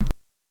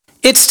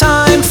It's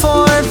time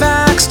for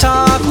Vax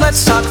Talk.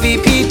 Let's talk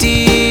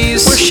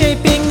VPDs. We're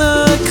shaping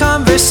the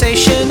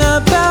conversation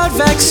about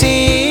vaccines.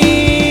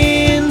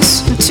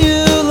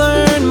 To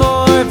learn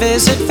more,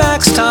 visit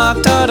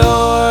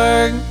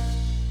vaxtalk.org.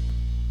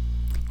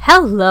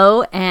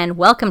 Hello and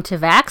welcome to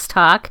Vax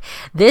Talk.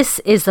 This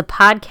is the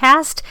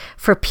podcast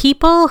for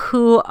people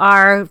who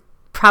are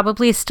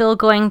probably still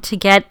going to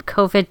get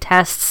COVID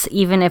tests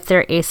even if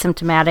they're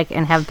asymptomatic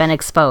and have been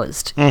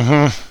exposed.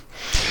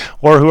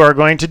 Or who are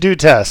going to do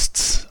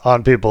tests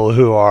on people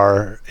who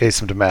are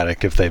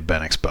asymptomatic if they've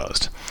been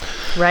exposed.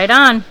 Right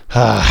on.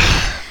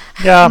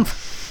 Yeah.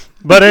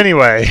 But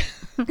anyway.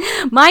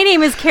 My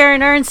name is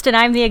Karen Ernst, and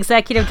I'm the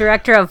Executive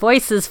Director of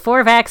Voices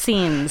for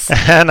Vaccines.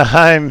 And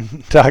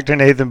I'm Dr.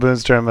 Nathan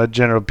Boonstrom, a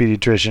general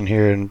pediatrician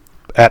here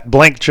at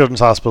Blank Children's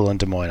Hospital in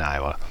Des Moines,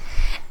 Iowa.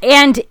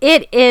 And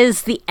it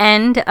is the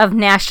end of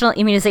National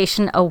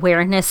Immunization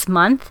Awareness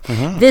Month.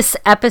 This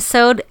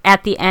episode,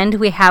 at the end,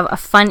 we have a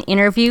fun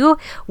interview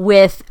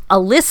with a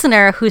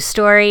listener whose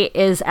story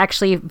is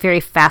actually very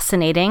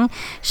fascinating.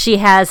 She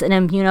has an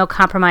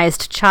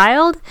immunocompromised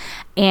child,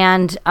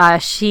 and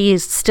she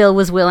still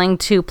was willing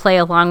to play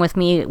along with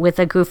me with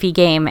a goofy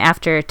game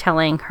after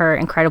telling her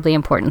incredibly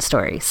important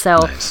story. So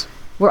nice.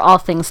 We're all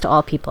things to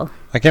all people.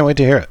 I can't wait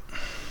to hear it.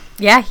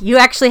 Yeah, you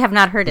actually have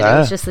not heard it. It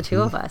was just the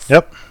two of us.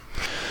 Yep.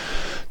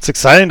 It's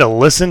exciting to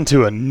listen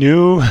to a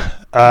new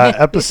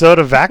episode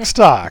of Vax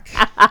Talk.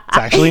 It's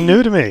actually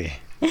new to me.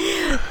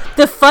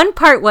 The fun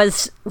part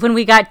was when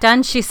we got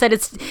done, she said,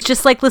 it's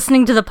just like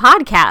listening to the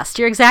podcast.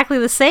 You're exactly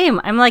the same.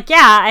 I'm like,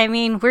 yeah, I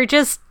mean, we're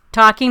just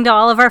talking to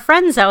all of our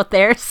friends out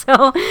there.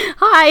 So,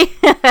 hi.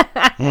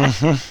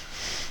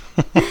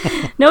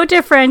 No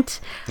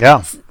different.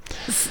 Yeah.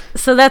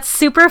 So that's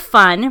super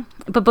fun.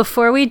 But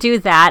before we do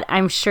that,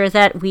 I'm sure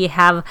that we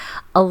have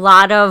a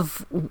lot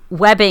of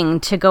webbing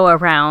to go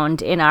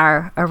around in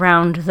our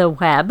Around the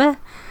Web.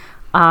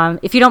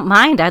 If you don't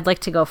mind, I'd like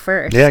to go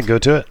first. Yeah, go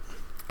to it.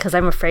 Because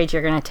I'm afraid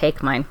you're going to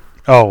take mine.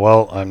 Oh,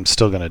 well, I'm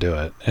still going to do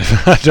it.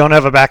 If I don't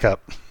have a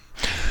backup.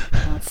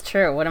 That's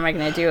true. What am I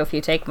going to do if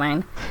you take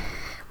mine?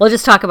 We'll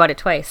just talk about it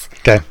twice.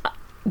 Okay.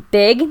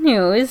 Big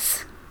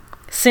news.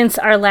 Since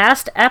our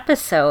last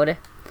episode,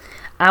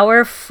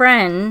 our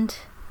friend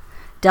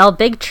Del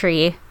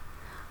Bigtree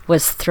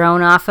was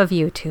thrown off of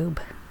YouTube.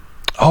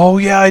 Oh,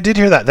 yeah, I did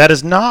hear that. That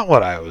is not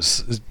what I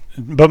was...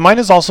 But mine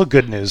is also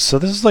good news. So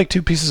this is like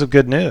two pieces of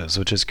good news,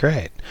 which is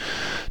great.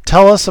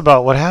 Tell us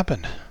about what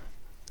happened.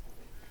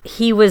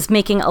 He was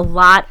making a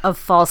lot of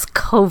false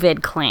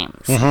COVID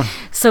claims.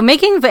 So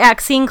making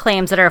vaccine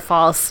claims that are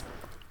false,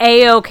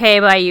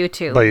 A-okay by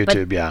YouTube. By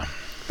YouTube, yeah.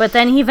 But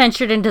then he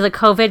ventured into the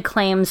COVID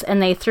claims and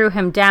they threw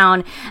him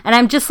down. And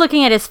I'm just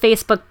looking at his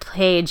Facebook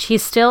page.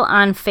 He's still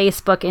on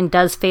Facebook and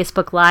does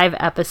Facebook Live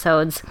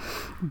episodes.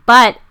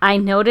 But I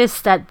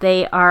noticed that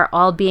they are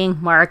all being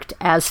marked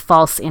as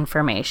false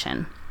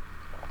information,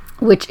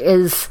 which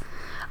is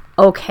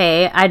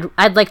okay.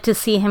 I'd like to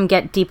see him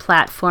get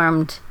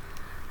deplatformed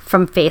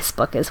from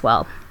Facebook as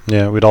well.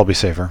 Yeah, we'd all be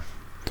safer.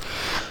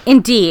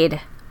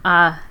 Indeed.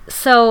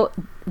 So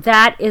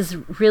that is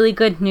really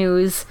good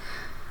news.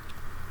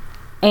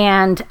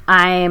 And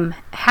I'm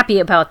happy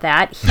about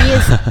that.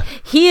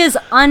 He is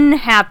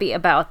unhappy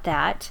about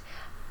that.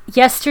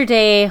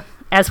 Yesterday,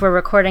 as we're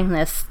recording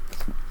this,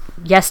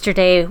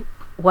 yesterday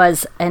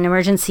was an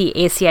emergency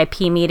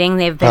ACIP meeting.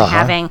 They've been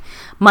having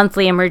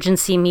monthly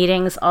emergency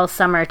meetings all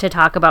summer to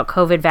talk about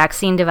COVID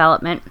vaccine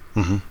development.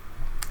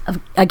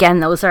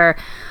 Again, those are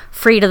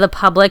free to the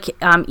public.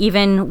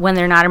 Even when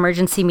they're not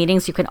emergency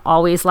meetings, you can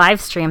always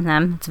live stream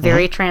them. It's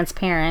very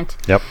transparent.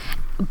 Yep.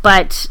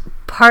 But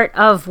part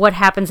of what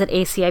happens at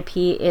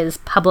ACIP is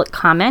public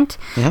comment.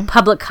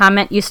 Public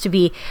comment used to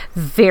be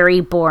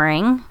very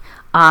boring.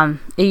 It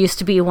used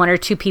to be one or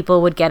two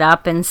people would get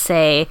up and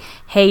say,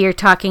 hey, you're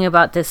talking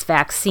about this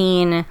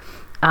vaccine.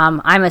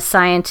 I'm a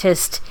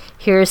scientist.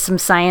 Here's some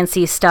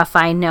sciencey stuff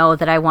I know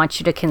that I want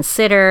you to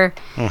consider.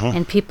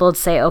 And people would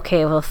say,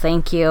 okay, well,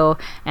 thank you.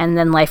 And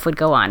then life would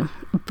go on.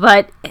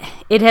 But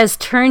it has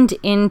turned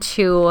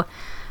into...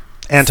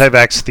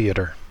 Anti-vax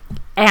theater.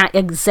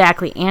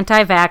 Exactly,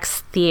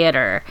 anti-vax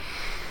theater.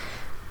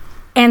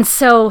 And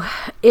so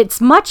it's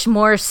much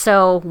more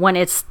so when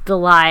it's the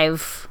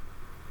live,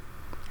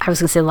 I was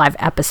going to say live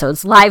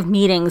episodes, live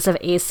meetings of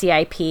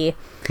ACIP,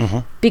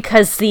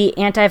 because the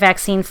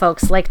anti-vaccine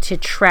folks like to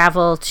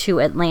travel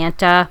to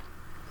Atlanta.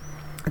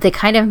 They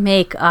kind of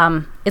make,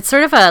 it's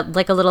sort of a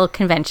little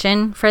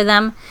convention for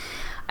them.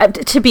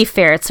 To be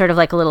fair, it's sort of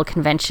like a little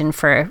convention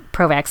for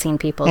pro-vaccine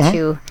people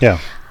too. Yeah.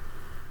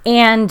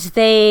 And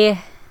they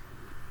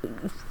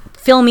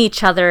film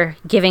each other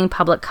giving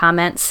public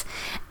comments.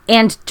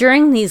 And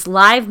during these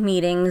live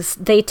meetings,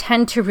 they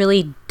tend to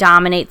really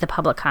dominate the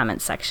public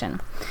comment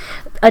section.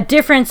 A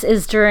difference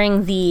is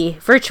during the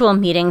virtual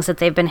meetings that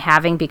they've been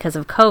having because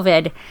of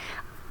COVID,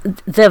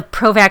 the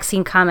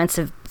pro-vaccine comments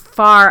have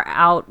far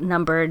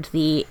outnumbered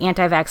the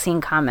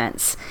anti-vaccine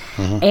comments.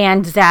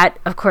 And that,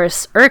 of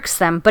course, irks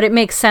them. But it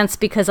makes sense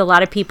because a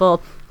lot of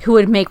people who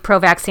would make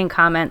pro-vaccine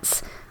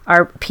comments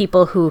are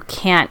people who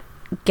can't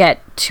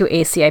get to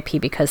ACIP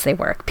because they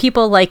work.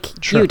 People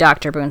like you,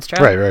 Dr. Boonstra.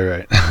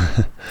 Right.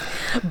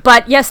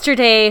 But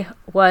yesterday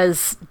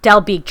was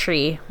Del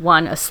Beektree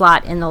won a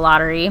slot in the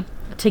lottery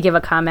to give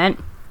a comment.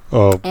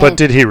 Oh, but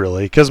did he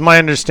really? Because my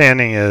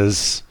understanding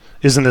isn't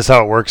this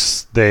how it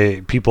works?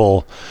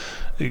 People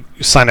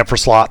sign up for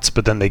slots,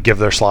 but then they give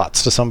their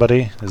slots to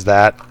somebody? Is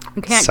that...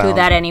 You can't do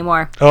that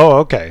anymore. Oh,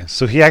 okay.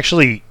 So he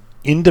actually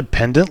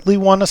independently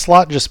won a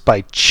slot just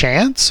by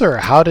chance, or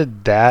how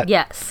did that...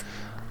 Yes.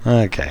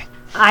 Okay.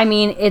 I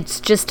mean, it's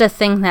just a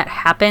thing that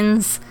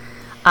happens.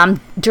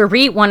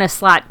 Dorit won a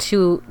slot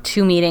two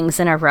meetings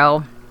in a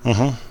row.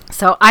 Mm-hmm.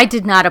 So I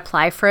did not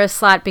apply for a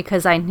slot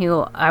because I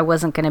knew I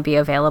wasn't going to be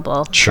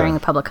available during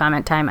the public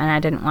comment time, and I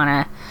didn't want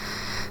to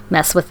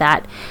mess with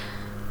that.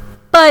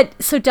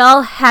 But so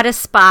Del had a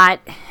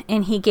spot,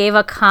 and he gave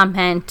a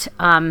comment,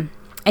 and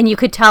you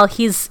could tell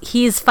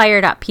he's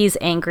fired up. He's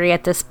angry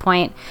at this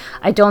point.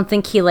 I don't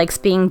think he likes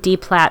being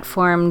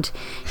deplatformed.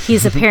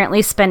 He's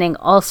apparently spending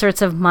all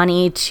sorts of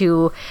money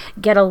to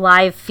get a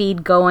live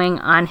feed going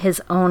on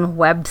his own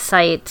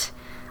website,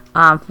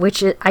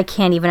 which I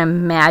can't even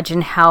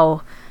imagine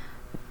how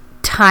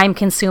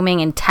time-consuming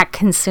and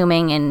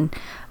tech-consuming and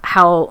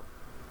how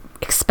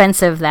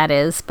expensive that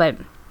is. But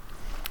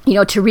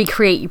to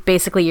recreate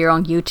basically your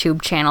own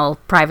YouTube channel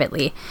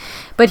privately.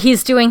 But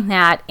he's doing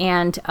that,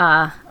 and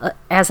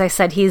as I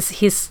said,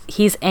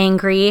 he's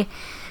angry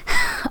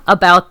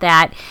about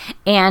that,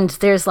 and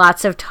there's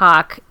lots of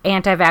talk.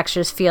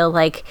 Anti-vaxxers feel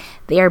like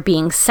they are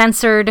being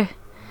censored,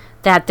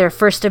 that their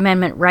First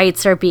Amendment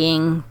rights are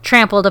being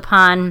trampled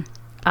upon.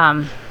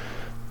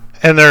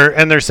 And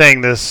they're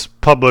saying this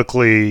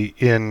publicly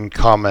in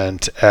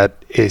comment at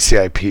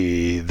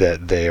ACIP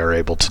that they are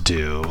able to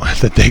do,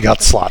 that they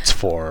got slots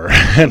for,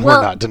 and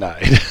were not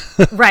denied.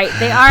 Right.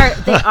 They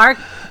are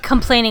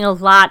complaining a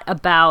lot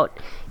about,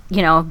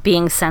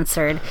 being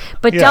censored.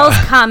 But Del's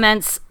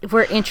comments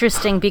were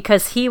interesting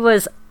because he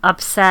was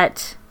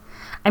upset.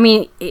 I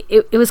mean,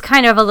 it was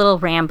kind of a little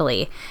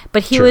rambly,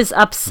 but he was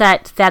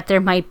upset that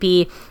there might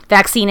be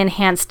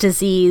vaccine-enhanced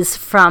disease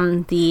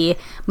from the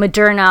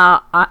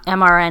Moderna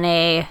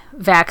mRNA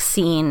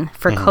vaccine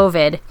for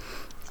COVID.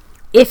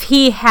 If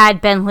he had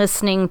been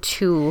listening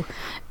to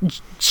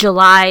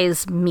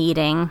July's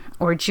meeting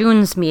or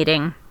June's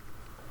meeting,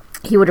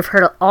 he would have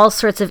heard all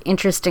sorts of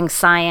interesting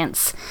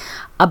science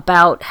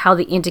about how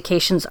the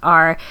indications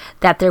are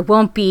that there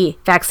won't be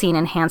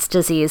vaccine-enhanced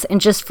disease.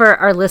 And just for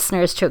our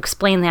listeners to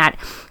explain that,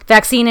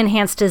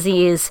 vaccine-enhanced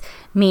disease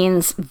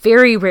means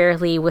very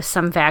rarely with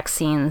some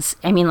vaccines.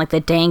 I mean, like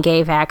the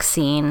dengue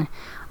vaccine,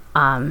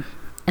 and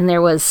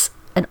there was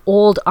an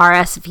old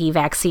RSV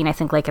vaccine, I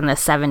think like in the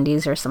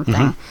 70s or something.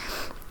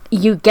 Mm-hmm.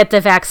 You get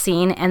the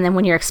vaccine, and then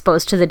when you're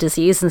exposed to the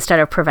disease, instead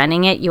of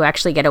preventing it, you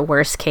actually get a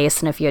worse case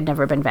than if you had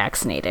never been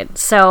vaccinated.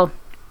 So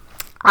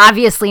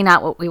obviously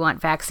not what we want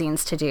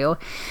vaccines to do.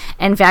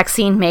 And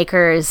vaccine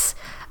makers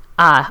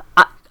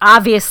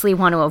obviously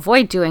want to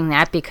avoid doing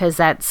that because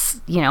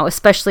that's,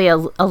 especially a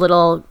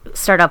little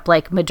startup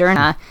like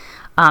Moderna.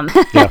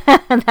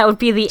 That would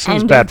be the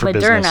Seems end bad of for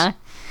Moderna. Business.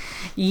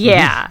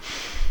 Yeah.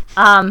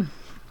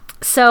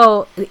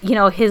 So,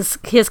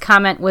 his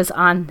comment was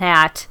on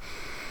that.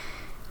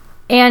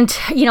 And,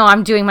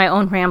 I'm doing my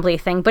own rambly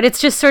thing, but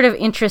it's just sort of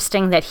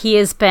interesting that he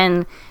has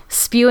been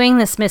spewing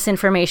this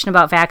misinformation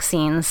about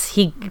vaccines.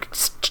 He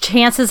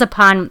chances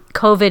upon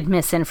COVID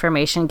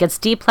misinformation, gets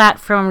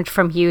deplatformed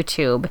from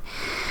YouTube,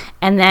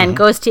 and then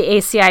goes to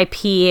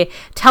ACIP,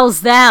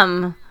 tells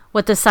them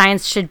what the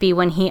science should be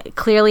when he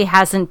clearly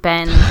hasn't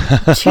been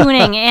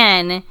tuning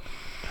in.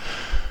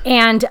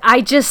 And I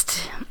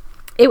just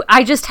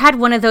had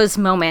one of those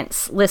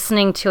moments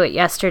listening to it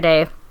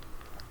yesterday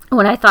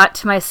when I thought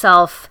to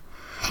myself,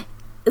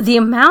 the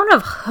amount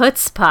of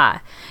chutzpah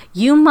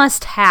you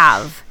must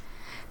have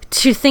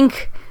to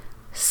think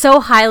so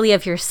highly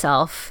of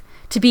yourself,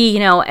 to be,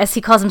 as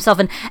he calls himself,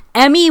 an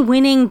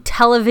Emmy-winning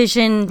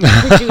television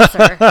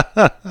producer,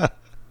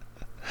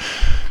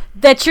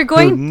 that you're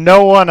going... Who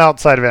no one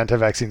outside of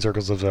anti-vaccine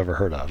circles has ever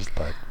heard of,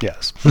 but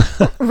yes.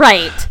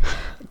 Right.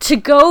 To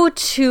go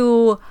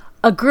to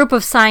a group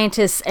of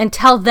scientists and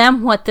tell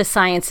them what the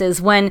science is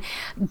when,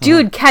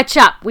 dude, catch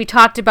up. We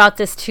talked about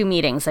this 2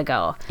 meetings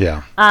ago.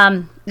 Yeah.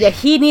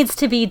 He needs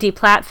to be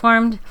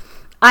deplatformed.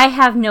 I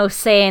have no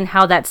say in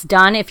how that's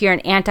done. If you're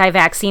an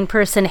anti-vaccine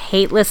person,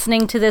 hate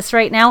listening to this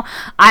right now.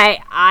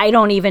 I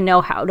don't even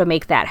know how to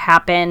make that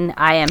happen.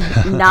 I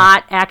am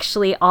not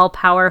actually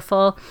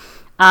all-powerful.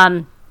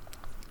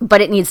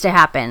 But it needs to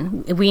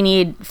happen. We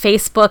need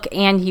Facebook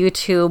and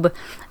YouTube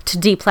to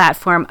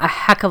deplatform a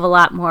heck of a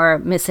lot more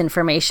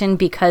misinformation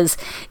because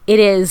it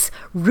is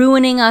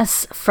ruining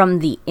us from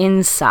the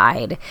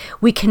inside.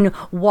 We can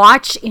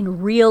watch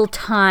in real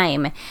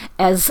time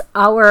as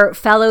our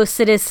fellow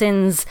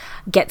citizens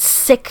get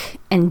sick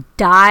and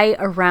die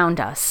around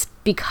us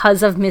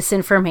because of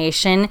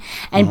misinformation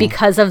and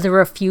because of the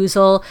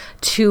refusal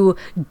to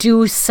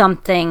do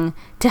something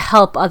to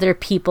help other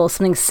people,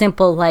 something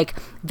simple like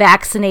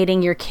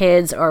vaccinating your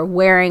kids or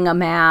wearing a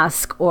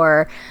mask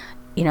or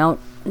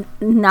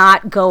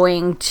not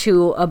going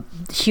to a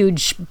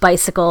huge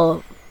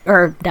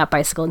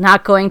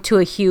not going to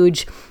a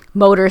huge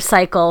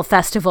motorcycle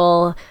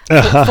festival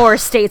 4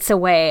 states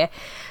away.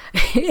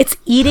 It's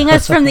eating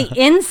us from the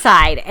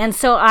inside. And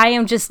so I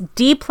am just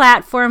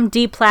deplatform.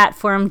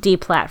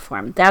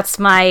 That's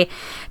my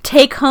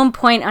take-home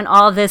point on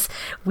all of this.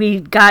 We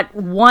got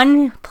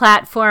one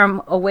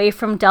platform away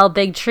from Del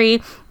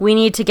Bigtree. We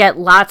need to get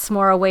lots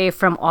more away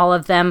from all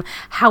of them.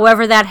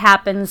 However that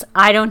happens,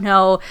 I don't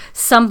know.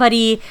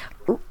 Somebody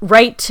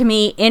write to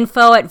me,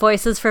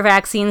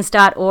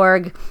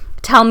 info@voicesforvaccines.org.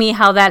 Tell me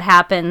how that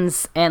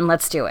happens, and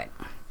let's do it.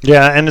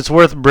 Yeah, and it's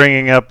worth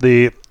bringing up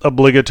the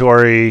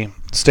obligatory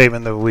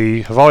statement that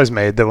we have always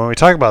made, that when we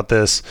talk about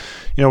this,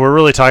 we're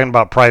really talking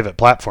about private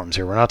platforms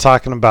here. We're not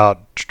talking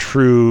about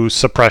true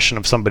suppression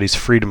of somebody's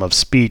freedom of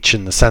speech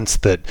in the sense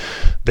that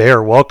they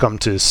are welcome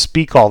to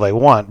speak all they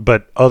want,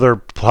 but other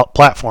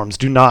platforms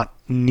do not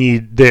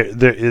need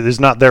it is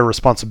not their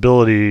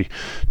responsibility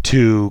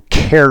to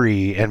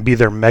carry and be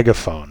their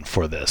megaphone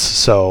for this.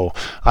 So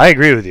I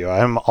agree with you.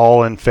 I'm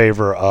all in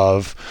favor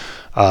of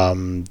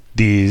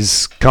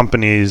these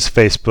companies,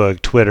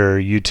 Facebook, Twitter,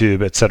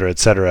 YouTube, et cetera,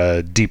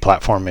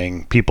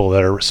 deplatforming people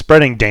that are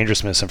spreading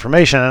dangerous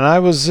misinformation. And I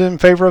was in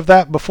favor of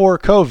that before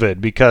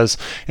COVID, because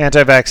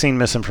anti-vaccine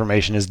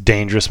misinformation is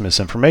dangerous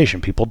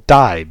misinformation. People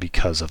die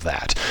because of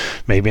that.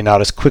 Maybe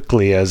not as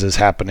quickly as is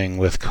happening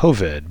with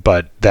COVID,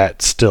 but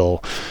that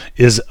still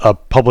is a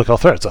public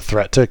health threat. It's a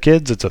threat to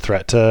kids. It's a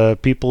threat to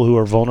people who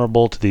are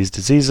vulnerable to these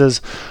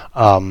diseases.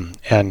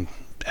 And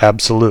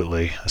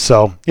absolutely.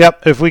 So,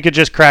 yep, if we could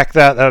just crack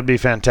that would be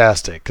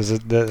fantastic, because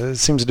it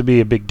seems to be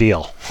a big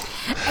deal.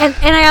 And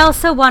I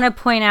also want to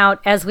point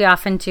out, as we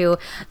often do,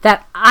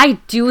 that I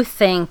do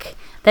think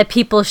that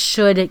people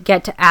should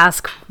get to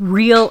ask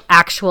real,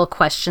 actual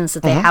questions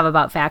that they have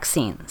about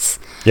vaccines.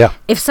 Yeah.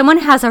 If someone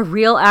has a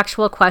real,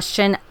 actual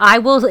question, I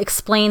will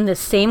explain the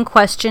same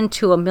question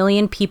to a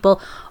million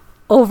people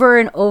over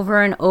and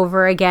over and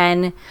over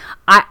again.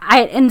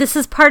 And this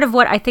is part of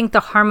what I think the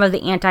harm of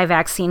the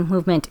anti-vaccine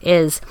movement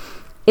is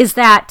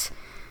that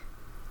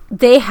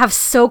they have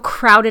so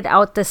crowded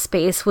out the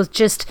space with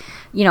just,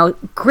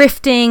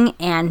 grifting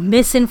and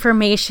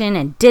misinformation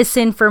and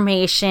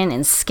disinformation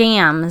and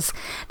scams,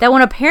 that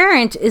when a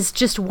parent is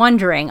just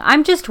wondering,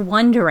 I'm just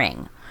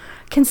wondering,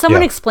 can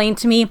someone explain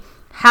to me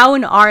how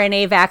an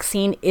RNA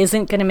vaccine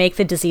isn't going to make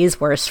the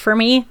disease worse for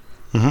me?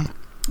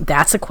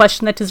 That's a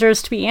question that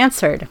deserves to be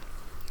answered.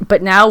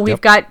 But now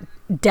we've got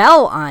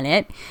Del on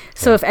it.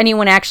 So if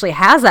anyone actually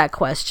has that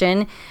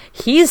question,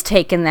 he's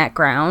taken that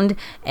ground,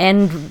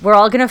 and we're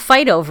all going to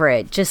fight over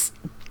it. Just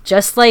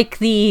like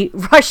the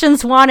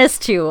Russians want us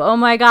to. Oh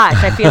my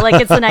gosh, I feel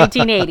like it's the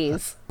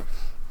 1980s.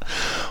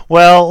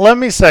 Well, let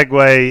me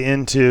segue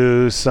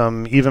into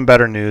some even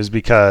better news,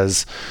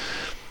 because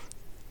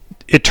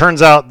it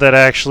turns out that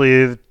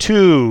actually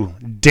 2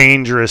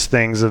 dangerous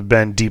things have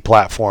been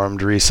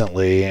deplatformed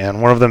recently,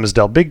 and one of them is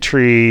Del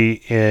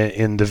Bigtree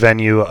in the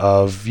venue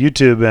of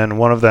YouTube, and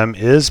one of them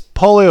is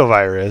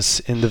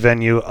poliovirus in the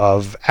venue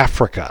of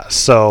Africa.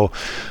 So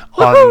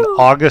on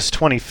August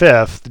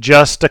 25th,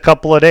 just a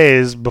couple of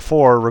days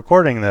before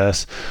recording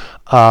this,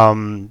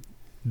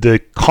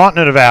 the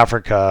continent of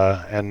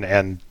Africa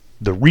and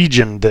the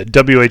region, the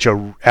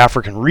WHO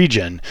African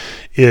region,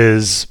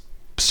 is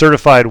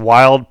certified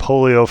wild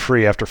polio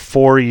free after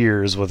 4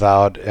 years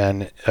without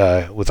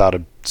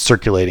a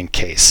circulating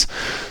case.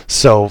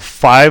 So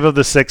 5 of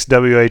the 6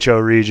 WHO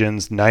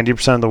regions,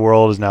 90% of the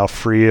world is now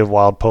free of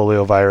wild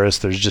polio virus.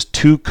 There's just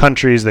 2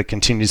 countries that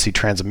continue to see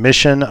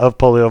transmission of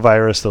polio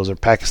virus. Those are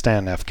Pakistan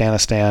and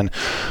Afghanistan.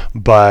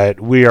 But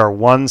we are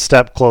one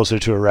step closer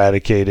to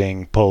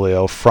eradicating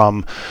polio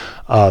from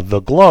the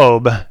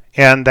globe.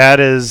 And that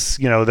is,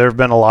 there have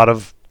been a lot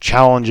of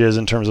challenges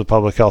in terms of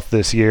public health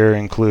this year,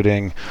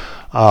 including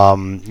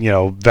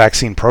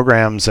vaccine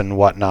programs and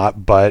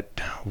whatnot, but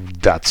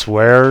that's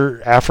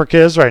where Africa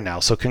is right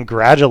now. So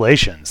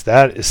congratulations.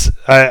 That is,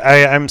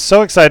 I'm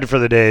so excited for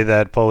the day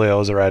that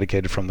polio is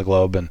eradicated from the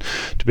globe, and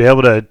to be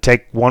able to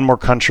take one more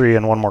country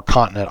and one more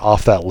continent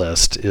off that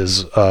list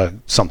is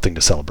something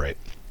to celebrate.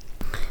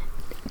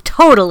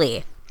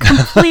 Totally.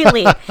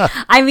 Completely.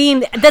 I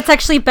mean, that's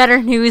actually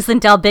better news than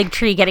Del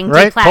Bigtree getting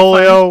right? deplatformed.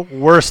 Polio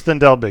worse than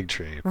Del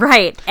Bigtree.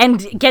 Right. And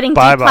getting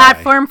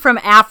deplatformed from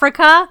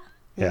Africa.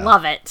 Yeah.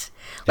 Love it.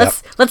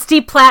 Let's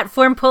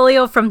deplatform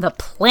polio from the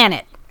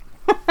planet.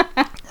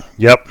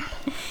 Yep.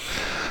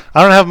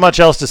 I don't have much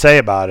else to say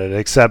about it,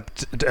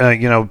 except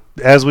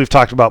as we've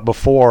talked about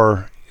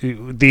before,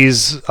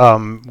 these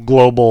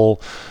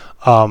global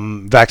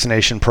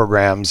vaccination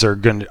programs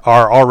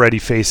are already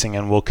facing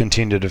and will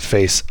continue to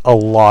face a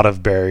lot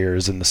of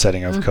barriers in the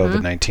setting of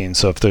COVID-19.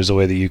 So if there's a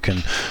way that you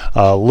can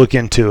look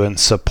into and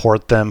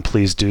support them,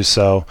 please do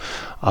so.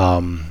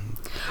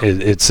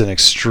 It's an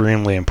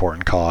extremely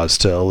important cause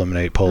to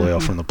eliminate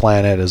polio from the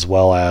planet, as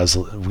well as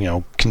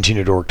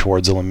continue to work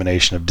towards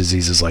elimination of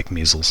diseases like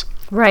measles.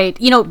 Right.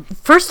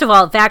 First of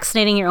all,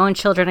 vaccinating your own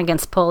children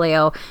against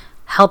polio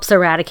helps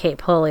eradicate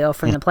polio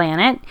from the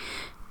planet.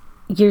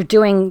 you're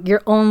doing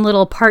your own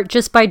little part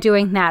just by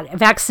doing that.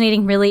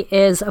 Vaccinating really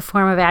is a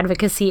form of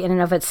advocacy in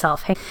and of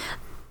itself.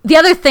 The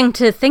other thing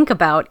to think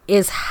about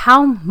is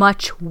how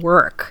much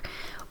work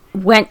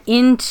went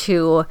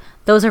into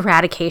those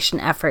eradication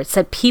efforts,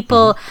 that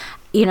people,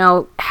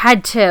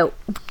 had to,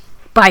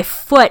 by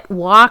foot,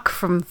 walk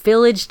from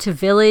village to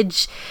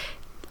village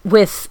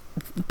with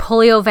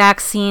polio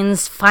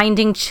vaccines,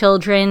 finding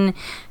children,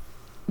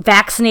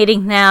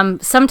 vaccinating them,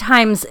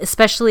 sometimes,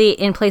 especially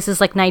in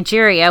places like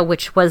Nigeria,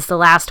 which was the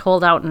last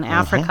holdout in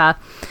Africa,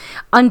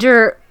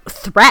 under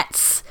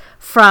threats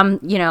from,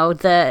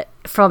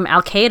 from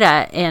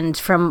Al-Qaeda and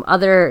from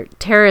other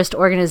terrorist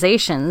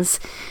organizations.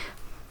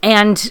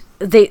 And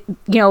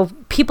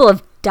people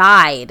have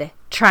died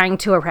trying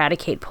to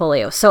eradicate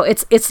polio. So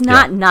it's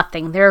not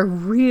nothing. There are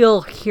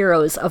real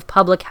heroes of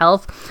public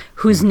health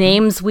whose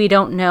names we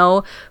don't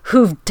know,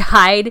 who've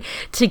died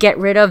to get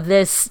rid of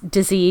this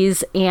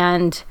disease,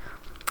 and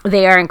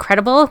they are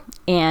incredible,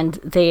 and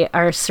they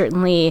are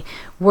certainly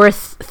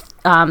worth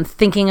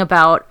thinking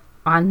about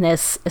on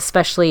this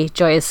especially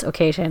joyous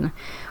occasion.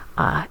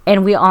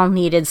 And we all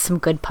needed some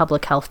good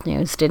public health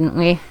news, didn't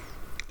we?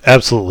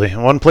 Absolutely.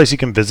 One place you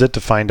can visit to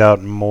find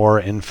out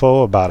more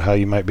info about how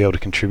you might be able to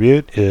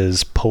contribute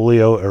is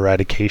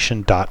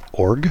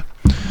polioeradication.org.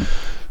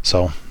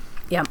 So,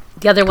 yeah.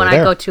 The other one I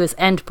go to is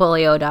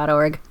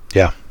endpolio.org.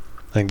 Yeah.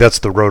 I think that's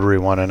the Rotary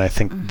one, and I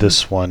think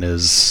this one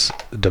is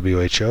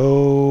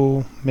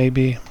WHO,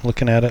 maybe,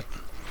 looking at it.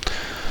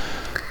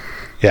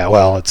 Yeah,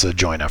 well, it's a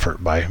joint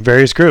effort by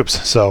various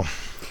groups, so...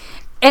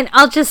 And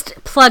I'll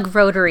just plug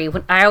Rotary.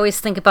 I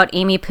always think about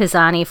Amy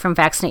Pisani from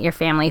Vaccinate Your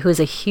Family, who's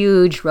a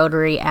huge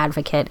Rotary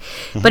advocate.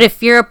 But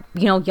if you're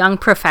a young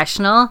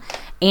professional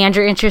and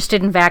you're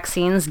interested in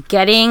vaccines,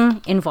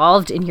 getting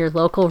involved in your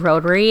local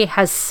Rotary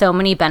has so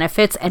many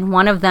benefits, and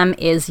one of them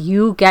is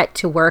you get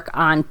to work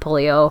on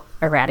polio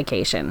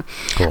eradication.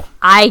 Cool.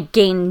 I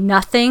gain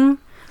nothing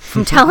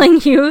from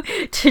telling you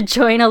to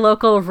join a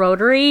local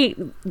Rotary.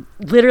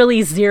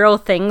 Literally 0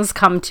 things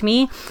come to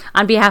me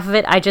on behalf of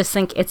it. I just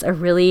think it's a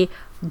really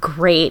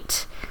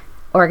great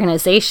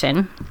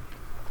organization.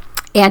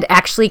 And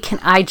actually,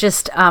 can I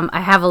just I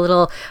have a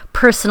little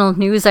personal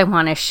news I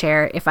want to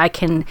share, if I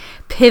can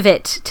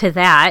pivot to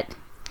that.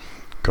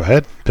 Go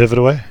ahead, pivot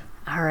away.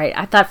 All right,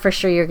 I thought for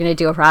sure you were going to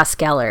do a Ross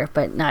Geller,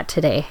 but not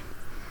today.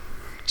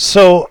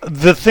 So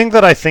the thing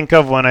that I think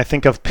of when I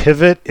think of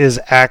pivot is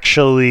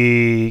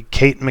actually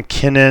Kate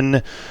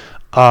McKinnon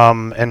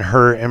and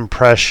her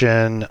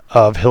impression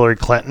of Hillary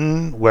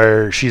Clinton,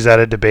 where she's at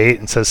a debate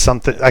and says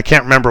something. I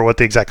can't remember what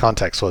the exact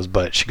context was,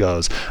 but she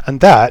goes,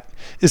 "And that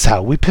is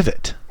how we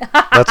pivot."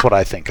 That's what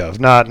I think of,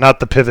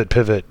 not the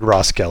pivot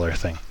Ross Geller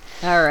thing.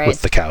 All right,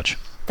 with the couch.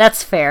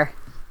 That's fair.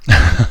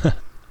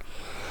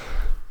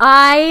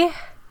 I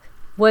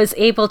was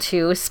able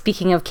to,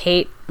 speaking of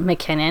Kate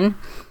McKinnon,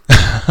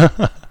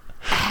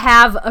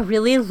 have a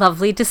really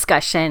lovely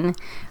discussion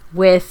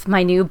with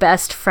my new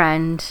best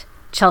friend,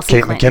 Chelsea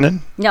Kate Clinton. McKinnon?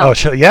 No.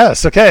 Oh,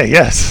 yes. Okay.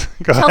 Yes.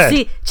 Go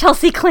ahead.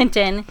 Chelsea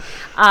Clinton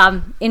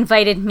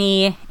invited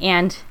me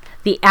and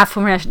the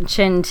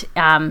aforementioned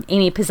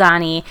Amy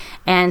Pisani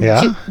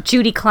and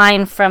Judy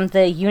Klein from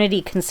the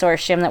Unity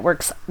Consortium that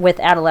works with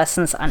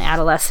adolescents on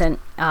adolescent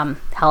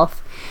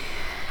health.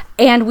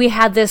 And we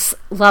had this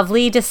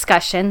lovely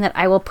discussion that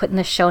I will put in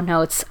the show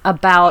notes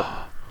about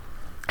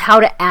how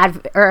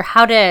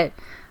to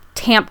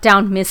tamp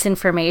down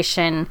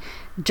misinformation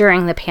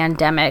during the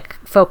pandemic,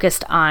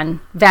 focused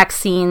on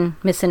vaccine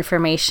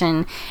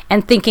misinformation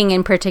and thinking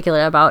in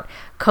particular about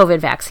COVID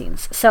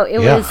vaccines. So it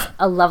was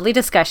a lovely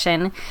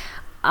discussion.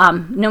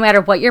 No matter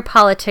what your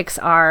politics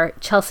are,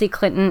 Chelsea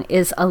Clinton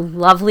is a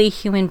lovely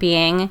human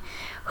being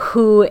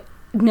who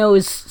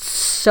knows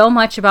so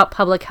much about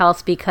public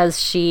health because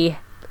she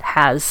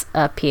has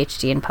a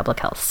PhD in public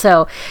health.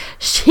 So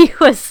she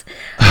was...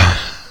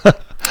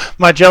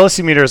 My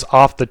jealousy meter is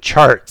off the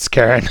charts,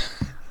 Karen.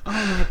 Oh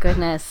my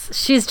goodness.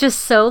 She's just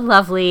so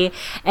lovely.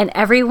 And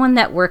everyone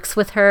that works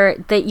with her,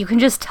 that you can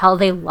just tell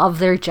they love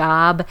their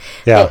job.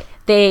 Yeah.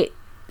 They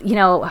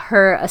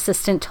her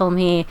assistant told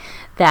me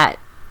that,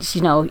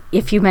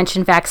 if you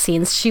mention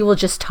vaccines, she will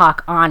just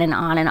talk on and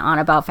on and on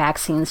about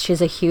vaccines.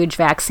 She's a huge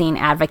vaccine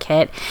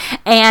advocate.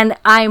 And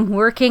I'm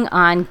working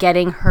on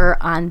getting her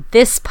on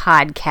this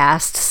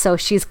podcast. So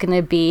she's going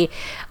to be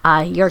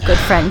your good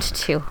friend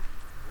too.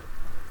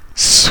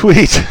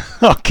 Sweet.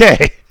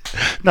 Okay.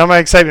 Now my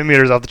excitement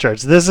meter's off the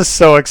charts. This is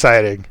so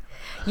exciting.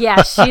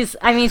 Yeah, she's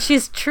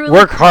truly...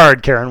 Work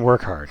hard, Karen.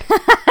 Work hard.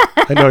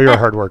 I know you're a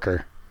hard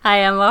worker. I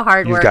am a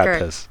hard worker. You've got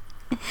this.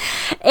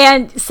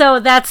 And so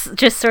that's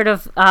just sort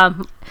of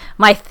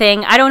my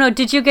thing. I don't know.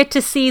 Did you get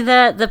to see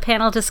the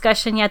panel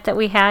discussion yet that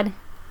we had?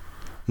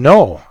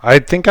 No. I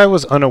think I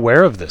was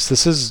unaware of this.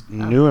 This is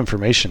new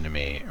information to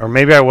me. Or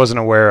maybe I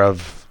wasn't aware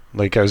of...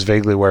 I was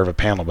vaguely aware of a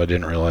panel, but I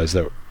didn't realize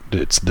that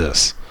it's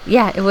this.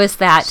 Yeah, it was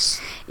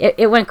that.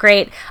 It went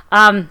great.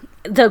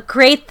 The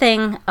great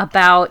thing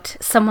about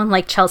someone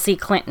like Chelsea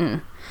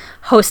Clinton,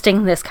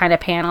 hosting this kind of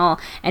panel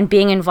and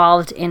being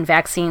involved in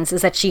vaccines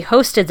is that she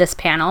hosted this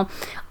panel.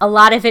 A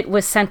lot of it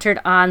was centered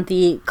on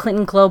the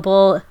Clinton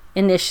Global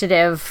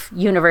Initiative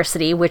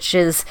University, which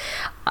is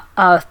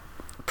a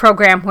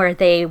program where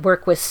they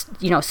work with,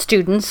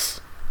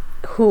 students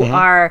who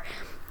are,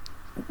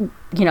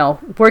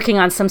 working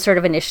on some sort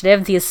of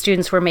initiative. These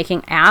students were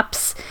making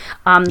apps.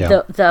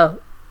 The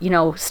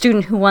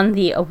student who won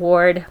the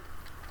award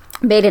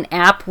made an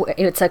app.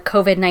 It's a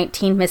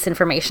COVID-19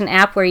 misinformation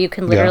app where you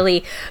can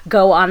literally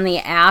go on the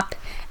app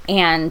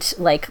and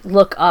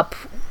look up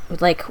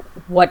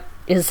what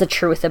is the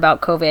truth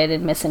about COVID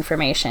and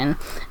misinformation.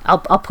 I'll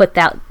put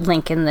that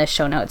link in the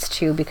show notes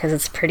too, because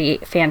it's pretty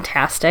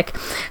fantastic.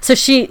 So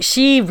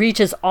she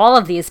reaches all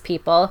of these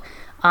people,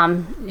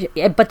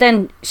 but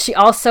then she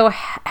also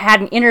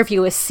had an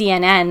interview with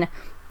CNN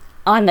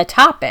on the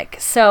topic.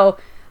 So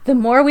the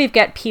more we've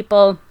got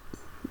people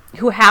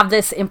who have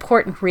this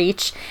important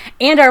reach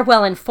and are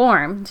well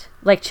informed,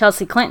 like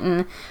Chelsea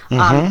Clinton,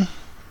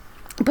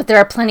 but there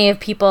are plenty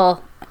of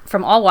people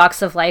from all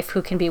walks of life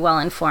who can be well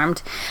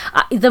informed,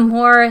 the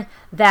more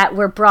that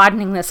we're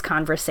broadening this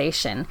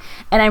conversation.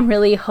 And I'm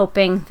really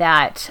hoping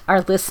that our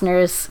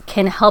listeners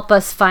can help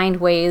us find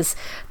ways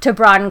to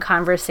broaden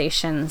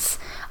conversations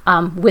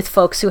with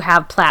folks who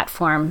have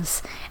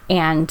platforms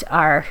and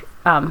are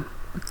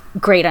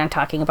great on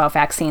talking about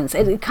vaccines.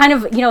 It kind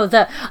of,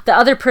 the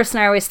other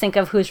person I always think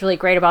of who's really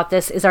great about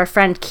this is our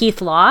friend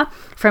Keith Law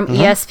from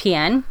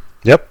ESPN.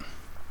 Yep.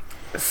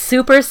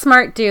 Super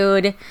smart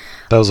dude.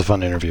 That was a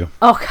fun interview.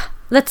 Oh,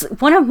 that's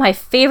one of my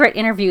favorite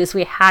interviews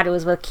we had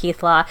was with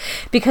Keith Law,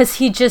 because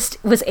he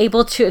just was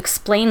able to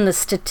explain the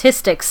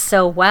statistics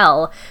so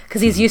well,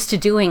 because he's used to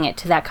doing it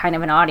to that kind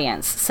of an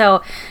audience.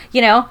 So,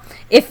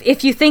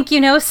 if you think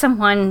you know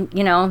someone,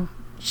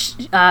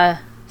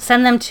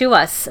 send them to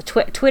us.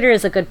 Twitter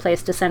is a good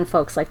place to send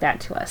folks like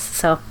that to us.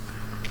 So,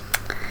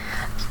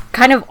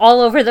 kind of all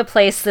over the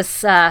place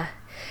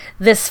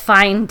this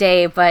fine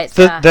day, but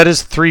that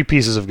is 3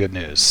 pieces of good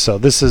news. So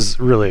this is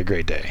really a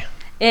great day.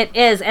 It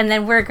is. And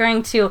then we're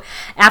going to,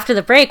 after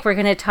the break, we're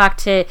going to talk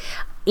to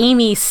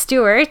Amy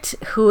Stewart,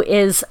 who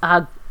is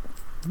a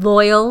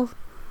loyal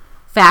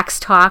Vax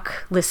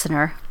Talk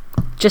listener,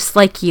 just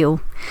like you.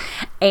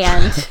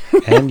 And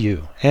and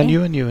you. And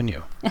you and you and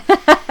you.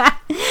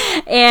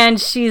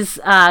 And she's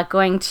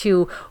going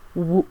to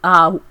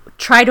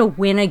try to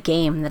win a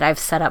game that I've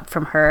set up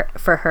for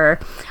her,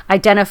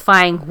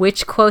 identifying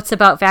which quotes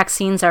about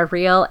vaccines are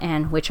real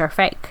and which are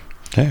fake.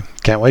 Okay.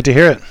 Can't wait to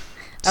hear it.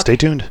 Stay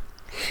tuned.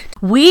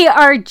 We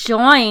are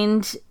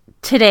joined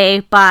today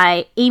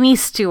by Amy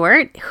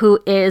Stewart, who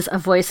is a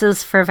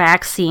Voices for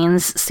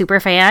Vaccines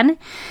superfan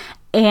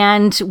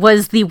and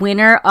was the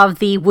winner of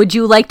the Would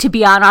You Like to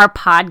Be on Our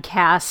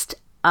Podcast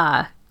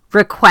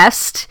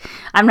request.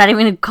 I'm not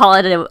even going to call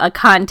it a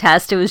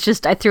contest. It was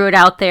just, I threw it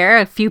out there.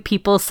 A few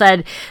people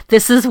said,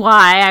 this is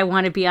why I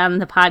want to be on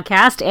the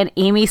podcast. And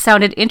Amy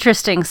sounded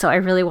interesting, so I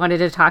really wanted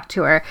to talk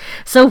to her.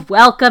 So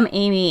welcome,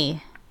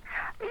 Amy.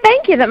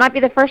 Thank you. That might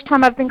be the first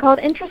time I've been called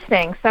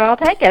interesting, so I'll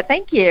take it.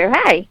 Thank you.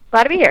 Hey,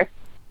 glad to be here.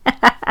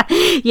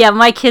 Yeah,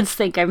 my kids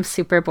think I'm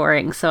super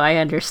boring, so I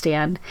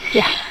understand.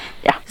 Yeah.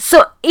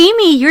 So,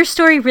 Amy, your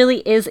story really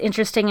is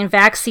interesting, and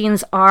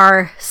vaccines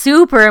are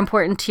super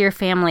important to your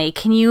family.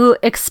 Can you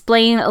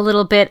explain a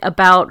little bit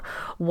about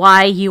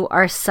why you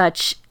are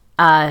such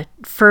a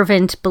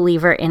fervent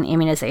believer in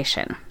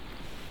immunization?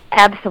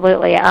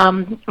 Absolutely.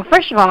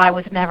 First of all, I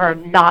was never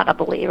not a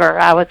believer.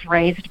 I was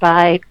raised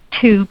by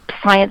 2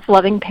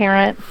 science-loving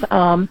parents.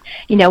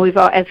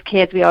 As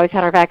kids, we always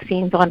had our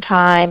vaccines on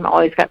time,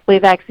 always got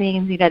flu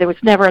vaccines. There was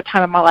never a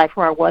time in my life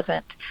where I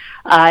wasn't.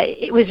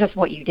 It was just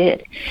what you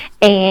did.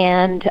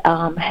 And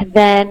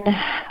then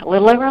a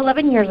little over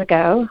 11 years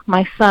ago,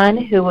 my son,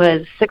 who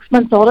was 6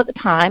 months old at the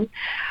time,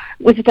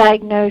 was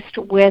diagnosed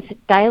with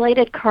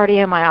dilated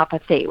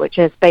cardiomyopathy, which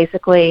is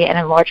basically an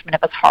enlargement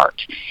of his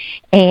heart.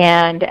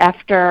 And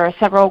after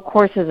several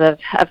courses of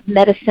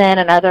medicine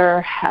and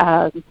other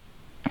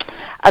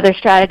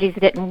strategies that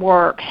didn't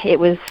work, it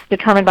was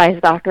determined by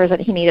his doctors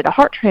that he needed a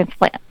heart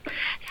transplant.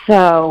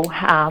 So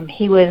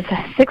he was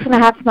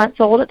 6.5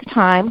 months old at the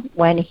time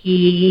when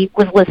he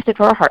was listed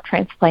for a heart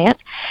transplant.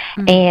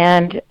 Mm-hmm.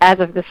 And as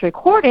of this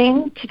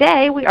recording,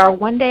 today we are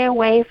 1 day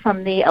away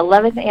from the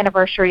 11th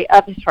anniversary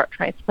of his heart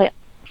transplant.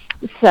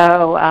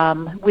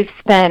 So we've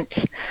spent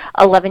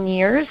 11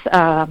 years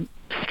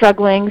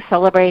struggling,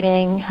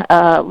 celebrating,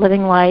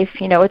 living life,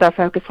 with our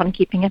focus on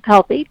keeping him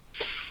healthy.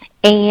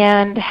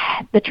 And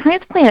the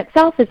transplant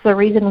itself is the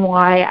reason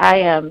why I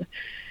am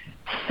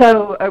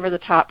so over the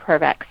top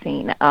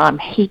pro-vaccine.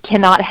 He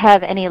cannot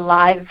have any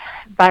live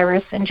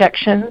virus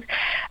injections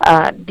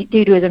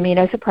due to his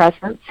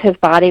immunosuppressants. His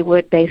body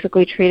would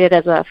basically treat it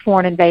as a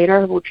foreign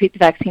invader, would treat the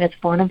vaccine as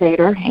a foreign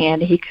invader,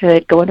 and he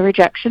could go into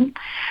rejection.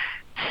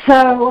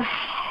 So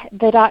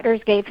the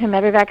doctors gave him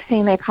every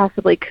vaccine they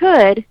possibly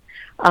could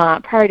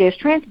prior to his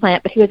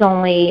transplant, but he was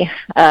only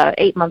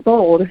 8 months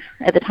old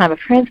at the time of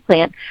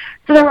transplant.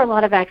 So there were a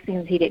lot of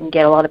vaccines he didn't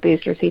get, a lot of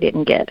boosters he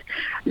didn't get.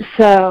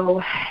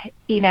 So,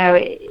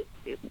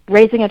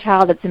 raising a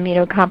child that's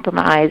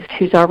immunocompromised,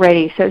 who's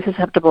already so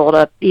susceptible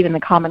to even the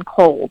common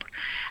cold,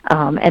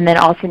 and then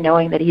also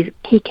knowing that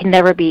he can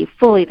never be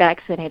fully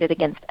vaccinated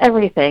against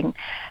everything,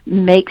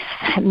 makes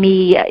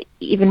me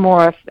even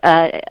more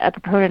a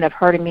proponent of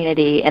herd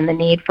immunity and the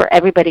need for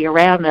everybody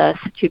around us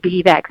to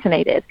be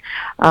vaccinated.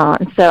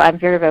 And so I'm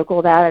very vocal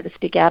about it, to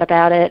speak out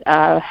about it.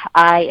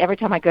 Every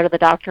time I go to the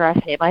doctor, I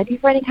say, am I due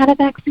for any kind of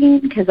vaccine?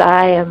 Because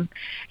I am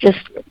just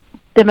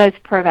the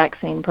most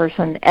pro-vaccine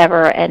person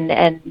ever, and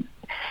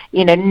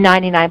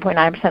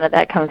 99.9% of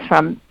that comes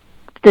from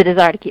the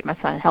desire to keep my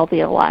son healthy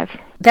and alive.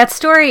 That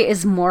story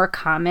is more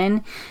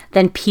common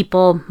than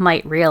people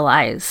might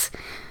realize.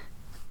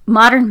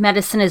 Modern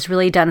medicine has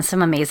really done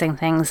some amazing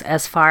things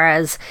as far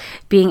as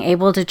being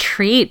able to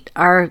treat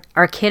our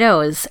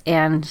kiddos,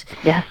 and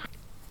yes,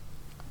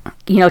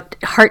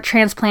 heart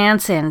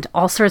transplants and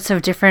all sorts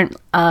of different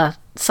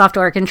soft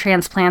organ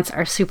transplants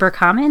are super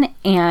common,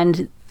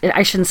 and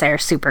I shouldn't say are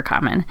super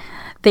common.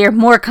 They are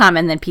more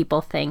common than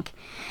people think.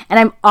 And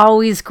I'm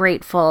always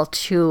grateful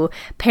to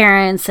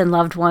parents and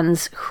loved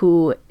ones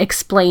who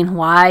explain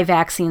why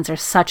vaccines are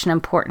such an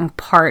important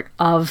part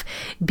of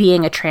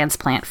being a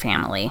transplant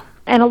family.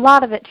 And a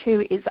lot of it,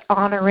 too, is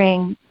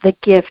honoring the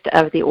gift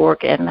of the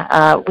organ.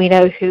 We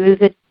know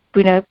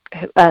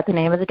the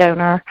name of the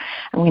donor,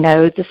 and we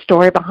know the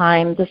story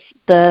behind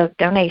the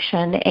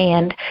donation,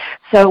 and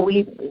so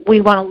we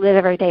want to live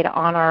every day to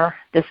honor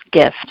this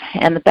gift.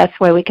 And the best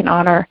way we can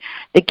honor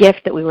the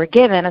gift that we were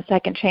given, a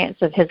second chance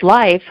of his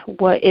life,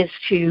 is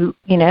to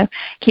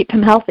keep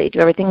him healthy, do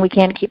everything we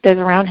can to keep those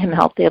around him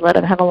healthy, let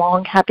him have a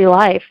long, happy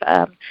life,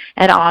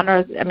 and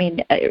honor.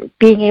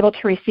 Being able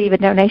to receive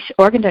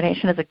organ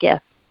donation is a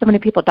gift. So many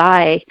people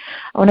die.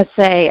 I want to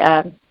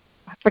say.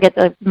 Forget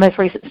the most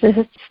recent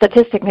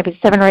statistic, maybe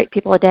 7 or 8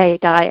 people a day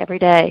die every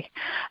day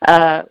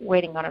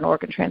waiting on an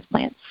organ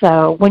transplant.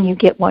 So when you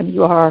get one,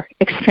 you are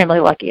extremely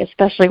lucky,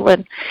 especially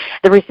when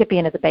the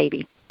recipient is a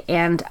baby.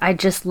 And I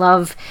just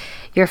love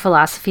your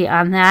philosophy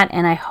on that,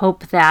 and I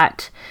hope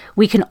that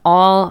we can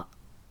all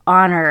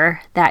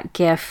honor that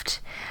gift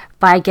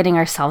by getting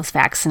ourselves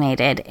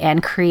vaccinated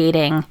and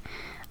creating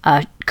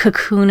a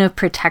cocoon of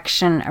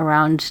protection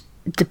around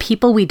the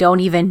people we don't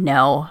even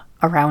know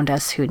around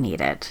us who need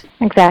it.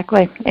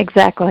 Exactly.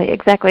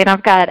 And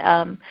I've got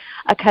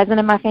a cousin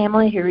in my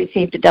family who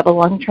received a double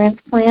lung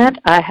transplant.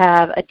 I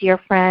have a dear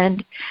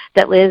friend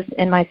that lives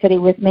in my city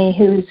with me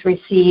who's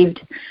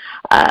received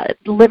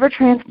liver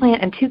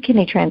transplant and 2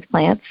 kidney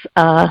transplants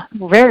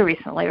very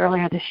recently,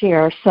 earlier this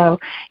year. So,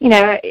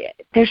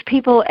 there's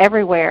people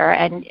everywhere,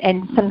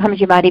 and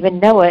sometimes you might even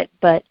know it,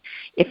 but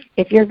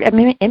if you're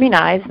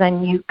immunized,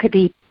 then you could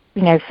be,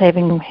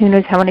 saving who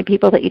knows how many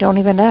people that you don't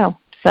even know.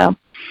 So,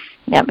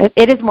 yeah,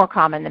 it is more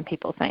common than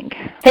people think.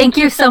 Thank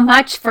you so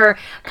much for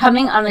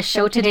coming on the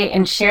show today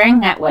and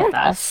sharing that with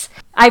us.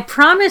 I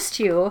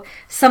promised you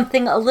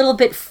something a little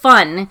bit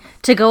fun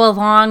to go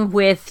along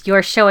with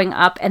your showing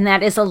up, and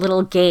that is a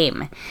little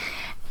game.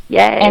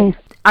 Yay. And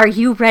are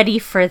you ready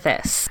for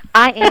this?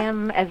 I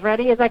am as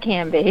ready as I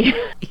can be.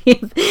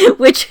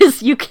 Which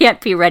is, you can't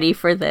be ready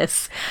for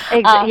this.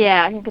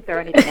 Yeah, you can throw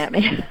anything at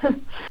me.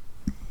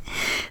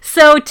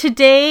 So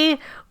today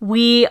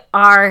we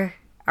are...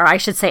 or I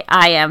should say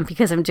I am,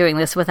 because I'm doing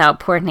this without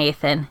poor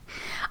Nathan.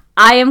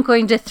 I am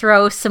going to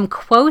throw some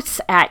quotes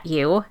at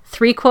you,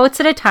 3 quotes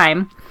at a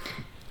time.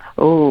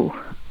 Oh.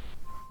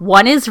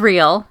 1 is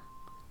real,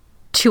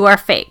 2 are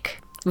fake.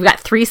 We've got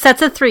 3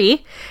 sets of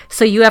 3,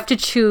 so you have to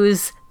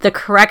choose the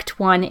correct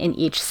one in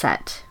each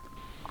set.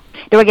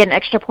 Do I get an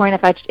extra point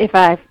if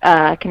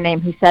I can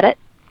name who said it?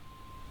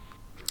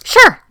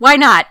 Sure, why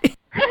not?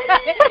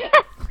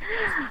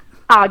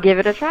 I'll give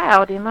it a try.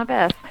 I'll do my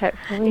best.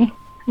 Hopefully.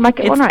 Might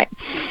get one right.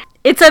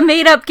 It's a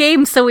made-up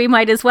game, so we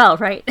might as well,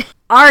 right?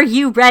 Are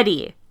you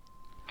ready?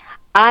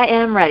 I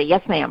am ready.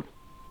 Yes, ma'am.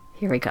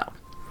 Here we go.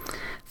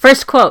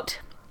 First quote.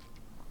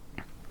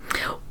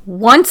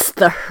 Once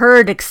the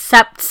herd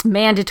accepts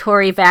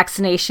mandatory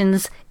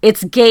vaccinations,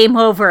 it's game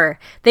over.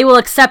 They will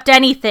accept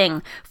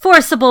anything,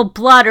 forcible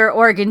blood or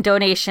organ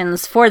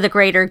donations for the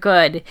greater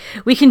good.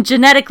 We can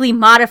genetically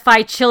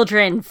modify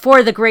children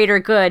for the greater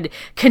good,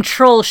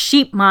 control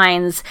sheep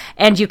minds,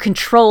 and you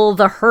control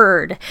the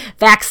herd.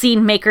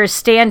 Vaccine makers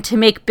stand to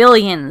make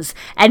billions,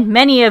 and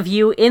many of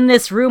you in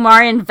this room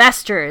are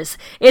investors.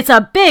 It's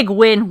a big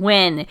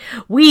win-win.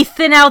 We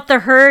thin out the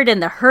herd,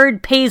 and the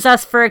herd pays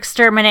us for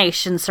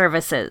extermination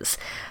services.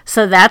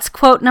 So that's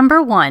quote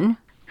number 1.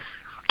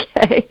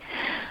 Okay.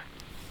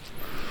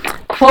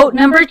 Quote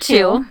number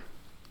 2.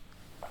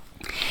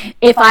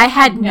 If I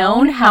had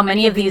known how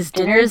many of these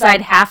dinners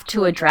I'd have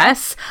to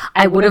address,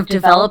 I would have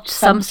developed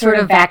some sort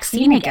of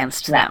vaccine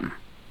against them.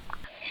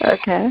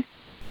 Okay.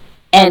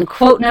 And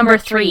quote number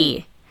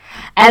 3.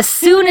 As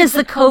soon as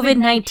the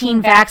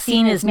COVID-19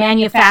 vaccine is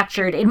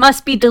manufactured, it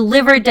must be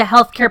delivered to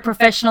healthcare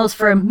professionals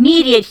for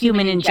immediate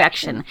human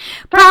injection.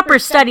 Proper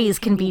studies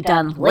can be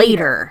done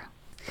later.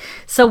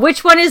 So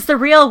which one is the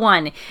real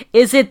one?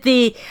 Is it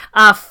the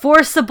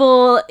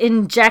forcible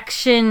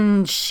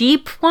injection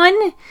sheep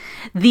one?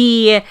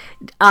 The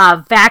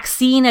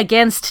vaccine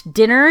against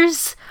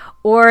dinners?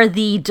 Or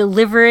the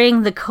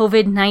delivering the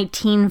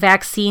COVID-19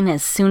 vaccine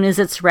as soon as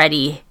it's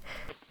ready?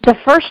 The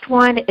first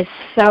one is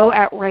so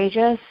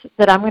outrageous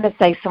that I'm going to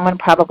say someone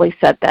probably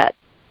said that.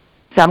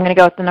 So I'm going to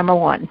go with the number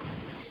one.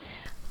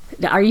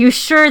 Are you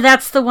sure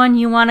that's the one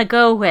you want to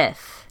go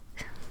with?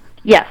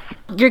 Yes.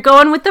 You're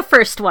going with the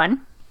first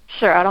one.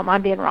 Sure, I don't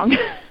mind being wrong.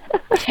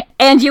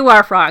 And you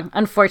are wrong,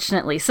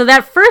 unfortunately. So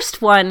that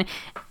first one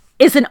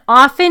is an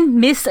often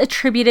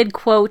misattributed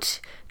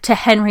quote to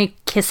Henry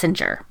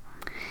Kissinger.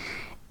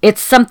 It's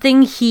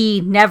something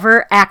he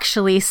never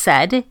actually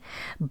said,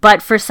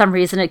 but for some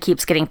reason it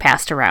keeps getting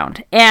passed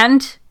around.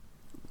 And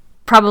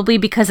probably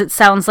because it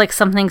sounds like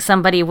something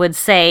somebody would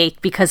say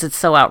because it's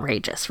so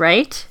outrageous,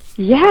 right?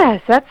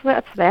 Yes, that's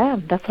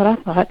them. That's what I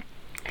thought.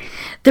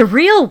 The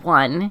real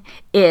one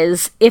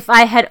is, if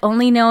I had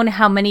only known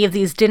how many of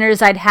these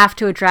dinners I'd have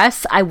to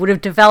address, I would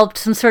have developed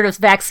some sort of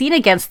vaccine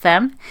against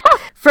them.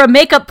 For a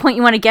makeup point,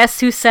 you want to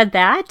guess who said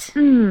that?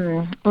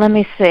 Let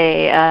me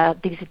see.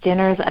 These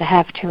dinners I'd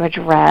have to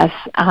address.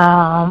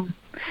 I'm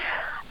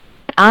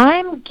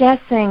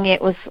guessing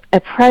it was a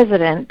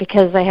president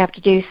because they have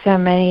to do so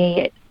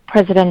many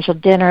presidential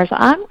dinners.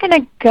 I'm going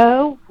to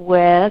go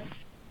with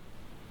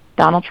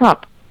Donald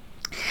Trump.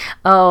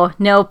 Oh,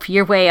 nope,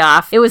 you're way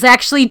off. It was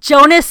actually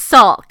Jonas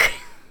Salk.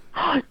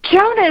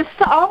 Jonas,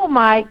 oh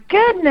my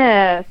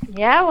goodness.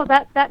 Yeah, well,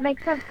 that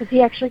makes sense because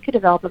he actually could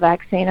develop a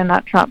vaccine and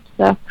not Trump.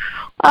 So,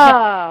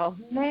 oh,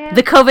 man.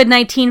 The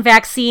COVID-19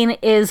 vaccine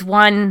is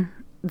one,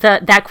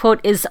 that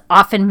quote is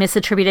often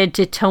misattributed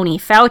to Tony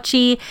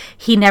Fauci.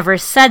 He never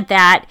said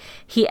that.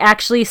 He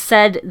actually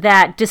said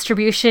that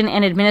distribution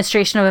and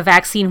administration of a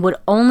vaccine would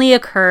only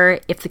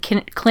occur if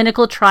the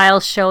clinical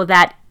trials show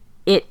that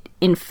it,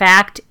 in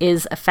fact,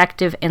 is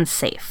effective and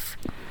safe.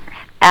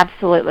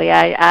 Absolutely.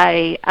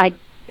 I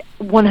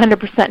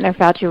 100% know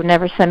Fauci would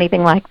never say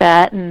anything like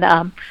that, and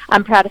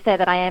I'm proud to say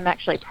that I am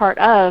actually part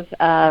of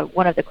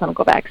one of the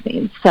clinical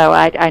vaccines. So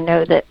I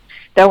know that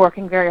they're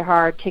working very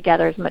hard to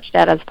gather as much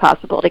data as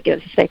possible to give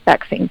us a safe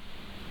vaccine.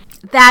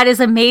 That is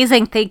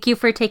amazing. Thank you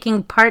for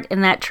taking part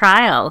in that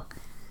trial.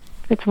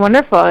 It's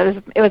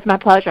wonderful. It was my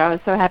pleasure. I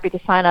was so happy to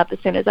sign up as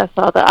soon as I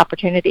saw the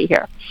opportunity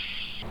here.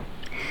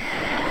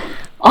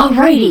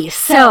 Alrighty,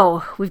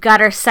 so we've got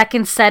our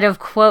second set of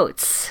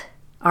quotes.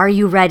 Are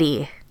you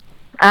ready?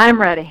 I'm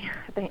ready,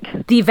 I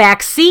think. The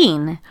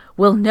vaccine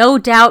will no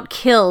doubt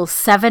kill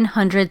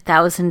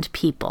 700,000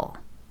 people.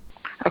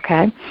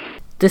 Okay.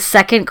 The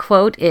second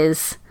quote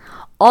is,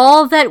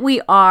 all that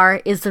we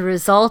are is the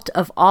result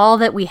of all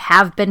that we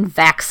have been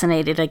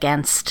vaccinated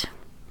against.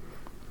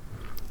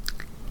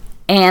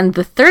 And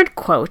the third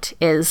quote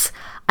is,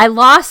 I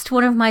lost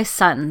one of my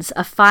sons,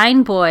 a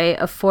fine boy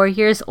of 4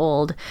 years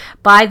old,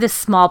 by the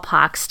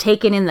smallpox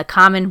taken in the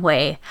common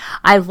way.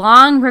 I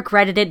long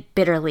regretted it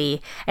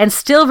bitterly, and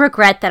still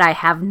regret that I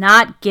have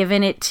not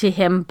given it to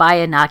him by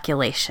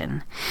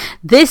inoculation.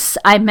 This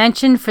I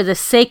mention for the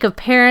sake of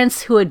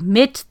parents who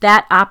admit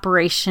that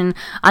operation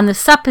on the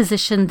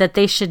supposition that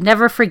they should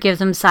never forgive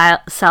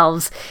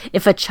themselves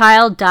if a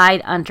child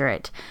died under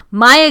it.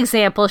 My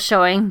example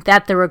showing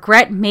that the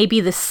regret may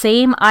be the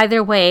same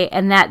either way,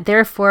 and that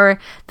therefore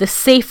the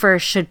safer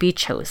should be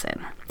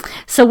chosen.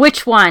 So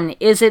which one?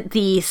 Is it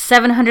the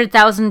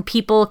 700,000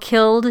 people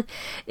killed?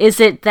 Is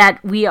it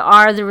that we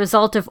are the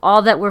result of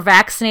all that we're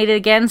vaccinated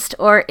against?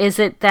 Or is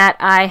it that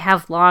I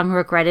have long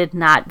regretted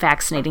not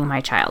vaccinating my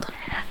child?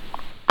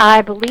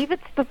 I believe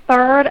it's the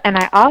third, and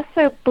I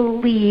also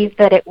believe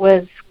that it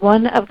was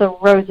one of the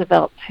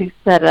Roosevelts who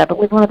said it. I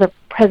believe one of the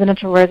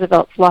presidential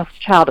Roosevelts lost a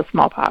child to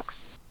smallpox.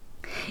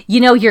 You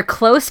know, you're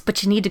close,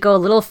 but you need to go a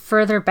little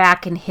further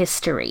back in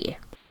history.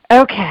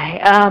 Okay.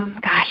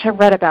 Gosh, I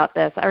read about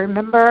this. I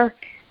remember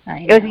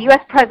it was a U.S.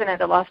 president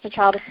that lost a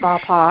child to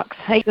smallpox.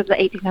 I think it was the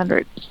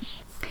 1800s.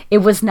 It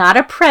was not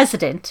a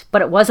president,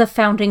 but it was a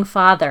founding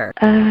father.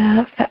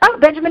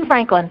 Benjamin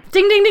Franklin.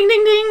 Ding, ding, ding,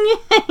 ding,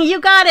 ding. You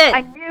got it.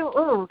 I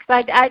knew,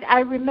 because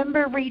I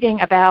remember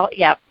reading about,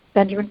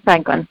 Benjamin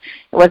Franklin.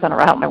 It wasn't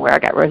around, I don't know where I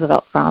got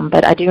Roosevelt from,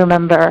 but I do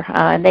remember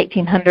in the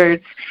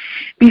 1800s,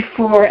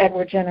 before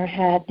Edward Jenner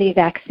had the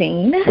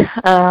vaccine,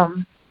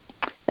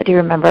 I do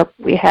remember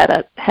we had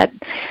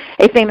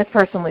a famous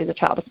person lose a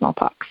child to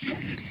smallpox.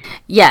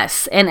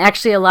 Yes, and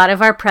actually a lot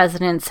of our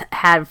presidents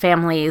had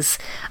families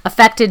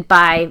affected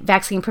by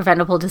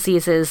vaccine-preventable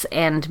diseases,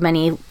 and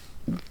many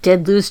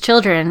did lose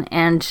children,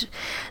 and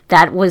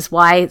that was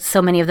why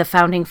so many of the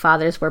founding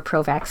fathers were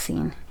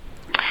pro-vaccine.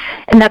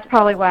 And that's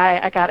probably why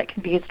I got it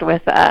confused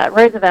with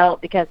Roosevelt,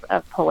 because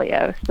of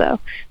polio. So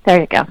there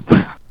you go.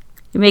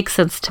 It makes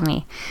sense to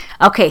me.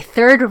 Okay,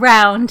 third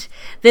round.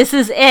 This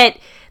is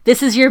it.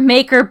 This is your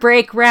make or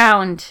break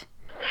round.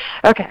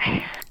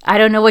 Okay. I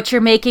don't know what you're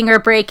making or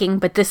breaking,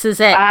 but this is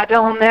it. I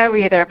don't know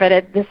either,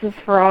 but this is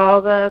for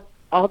all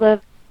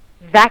the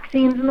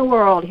vaccines in the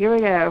world. Here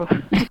we go.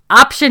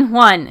 Option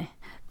 1.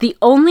 The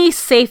only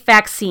safe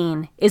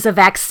vaccine is a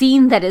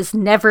vaccine that is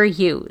never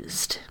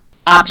used.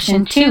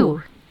 Option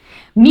 2.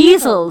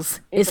 Measles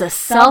is a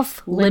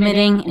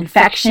self-limiting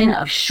infection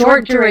of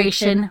short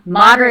duration,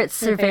 moderate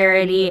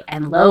severity,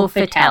 and low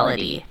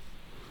fatality.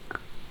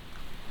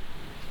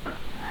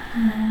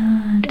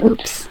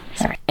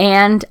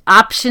 And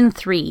option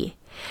 3.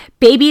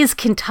 Babies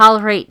can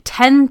tolerate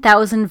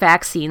 10,000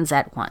 vaccines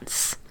at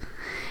once.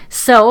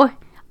 So,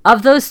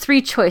 of those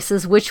 3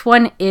 choices, which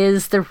one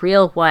is the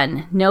real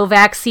one? No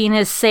vaccine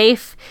is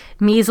safe,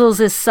 measles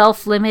is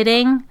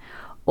self-limiting,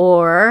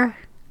 or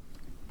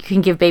you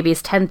can give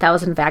babies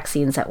 10,000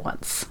 vaccines at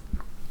once?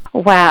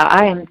 Wow,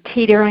 I am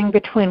teetering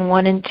between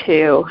 1 and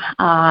 2,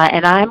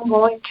 and I'm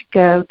going to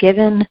go,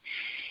 given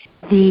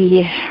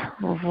the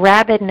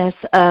rabidness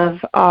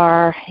of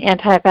our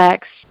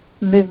anti-vax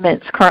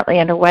movements currently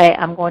underway,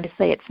 I'm going to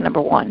say it's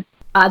number 1.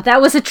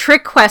 That was a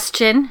trick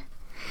question.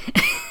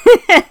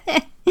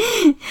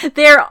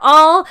 They're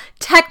all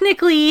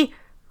technically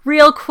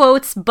real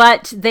quotes,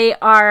 but they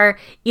are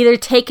either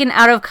taken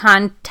out of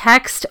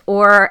context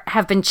or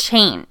have been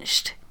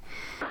changed.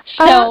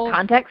 So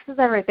context is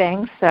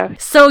everything.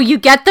 So you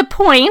get the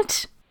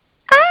point.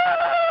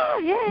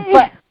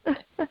 Yay!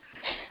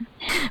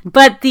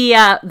 But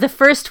the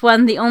first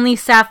one, the only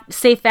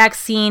safe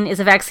vaccine is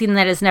a vaccine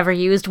that is never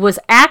used, was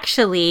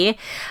actually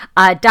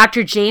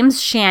Dr.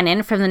 James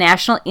Shannon from the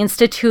National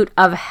Institute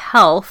of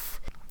Health.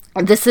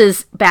 This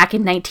is back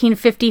in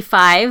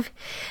 1955.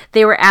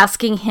 They were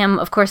asking him,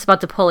 of course, about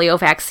the polio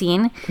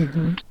vaccine.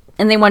 Mm-hmm.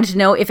 And they wanted to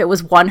know if it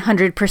was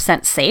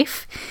 100%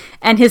 safe.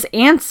 And his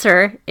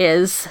answer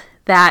is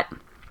that,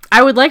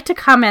 I would like to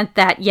comment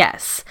that,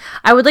 yes.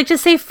 I would like to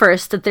say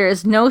first that there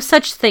is no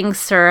such thing,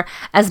 sir,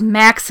 as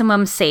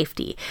maximum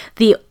safety.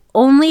 The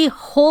only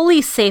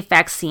wholly safe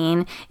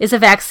vaccine is a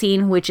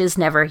vaccine which is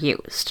never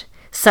used.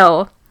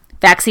 So,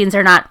 vaccines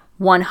are not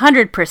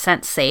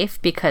 100%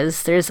 safe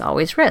because there's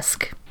always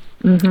risk.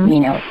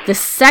 Mm-hmm. The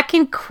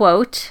second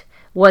quote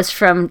was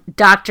from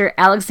Dr.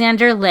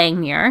 Alexander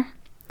Langmuir,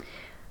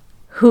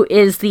 who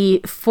is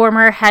the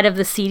former head of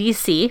the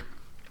CDC.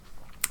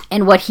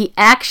 And what he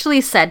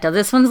actually said, now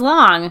this one's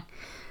long,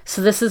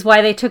 so this is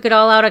why they took it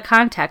all out of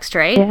context,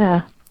 right?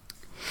 Yeah.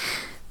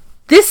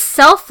 This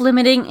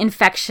self-limiting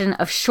infection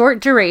of short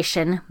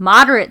duration,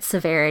 moderate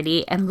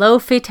severity, and low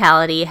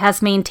fatality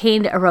has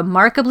maintained a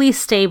remarkably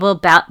stable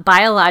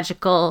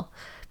biological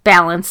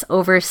balance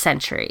over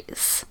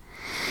centuries.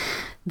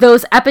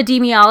 Those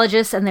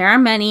epidemiologists, and there are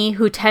many,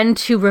 who tend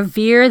to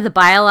revere the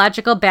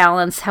biological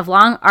balance have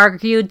long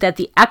argued that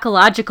the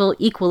ecological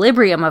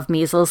equilibrium of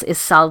measles is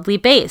solidly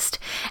based,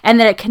 and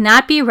that it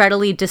cannot be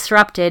readily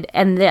disrupted,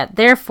 and that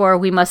therefore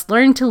we must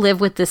learn to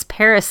live with this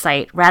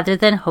parasite rather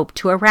than hope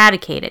to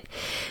eradicate it.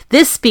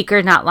 This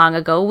speaker not long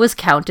ago was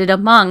counted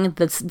among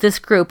this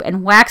group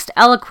and waxed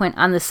eloquent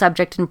on the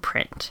subject in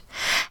print.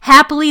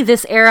 Happily,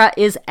 this era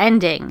is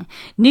ending.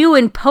 New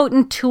and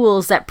potent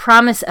tools that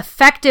promise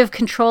effective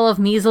control of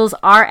measles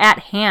are at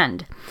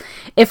hand.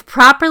 If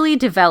properly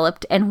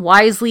developed and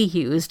wisely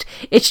used,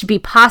 it should be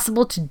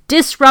possible to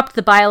disrupt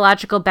the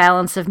biological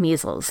balance of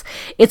measles.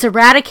 Its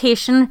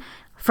eradication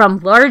from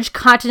large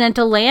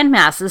continental land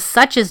masses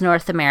such as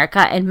North America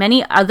and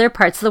many other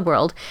parts of the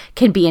world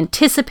can be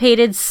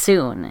anticipated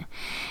soon.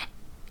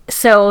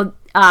 So,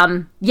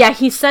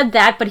 he said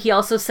that, but he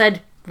also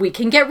said we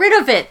can get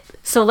rid of it.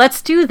 So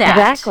let's do that.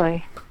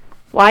 Exactly.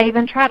 Why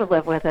even try to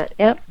live with it?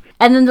 Yep.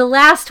 And then the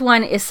last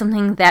one is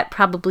something that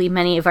probably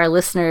many of our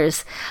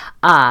listeners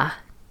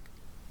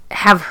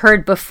have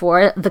heard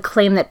before, the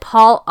claim that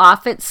Paul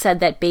Offit said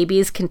that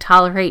babies can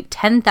tolerate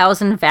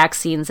 10,000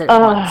 vaccines at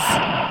once.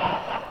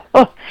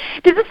 Oh,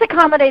 does this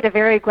accommodate a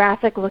very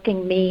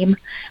graphic-looking meme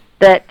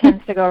that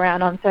tends to go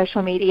around on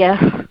social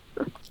media?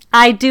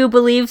 I do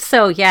believe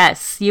so,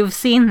 yes. You've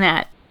seen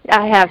that.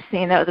 I have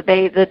seen that,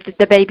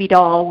 the baby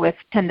doll with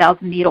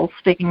 10,000 needles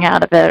sticking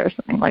out of it or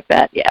something like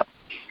that, yeah.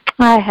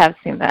 I have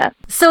seen that.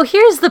 So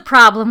here's the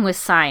problem with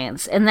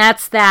science, and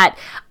that's that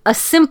a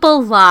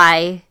simple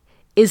lie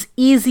is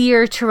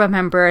easier to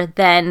remember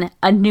than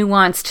a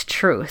nuanced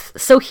truth.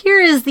 So here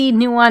is the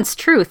nuanced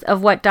truth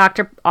of what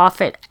Dr.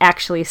 Offit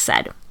actually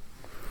said.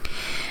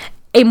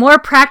 A more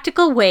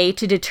practical way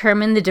to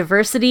determine the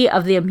diversity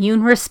of the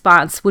immune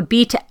response would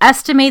be to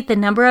estimate the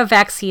number of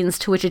vaccines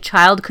to which a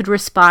child could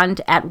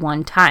respond at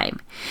one time.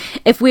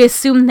 If we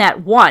assume that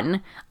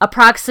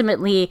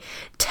approximately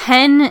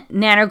 10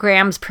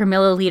 nanograms per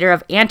milliliter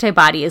of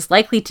antibody is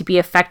likely to be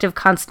effective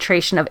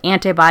concentration of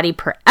antibody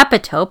per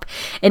epitope,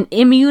 an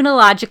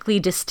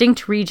immunologically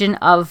distinct region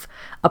of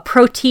a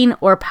protein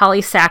or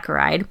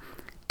polysaccharide.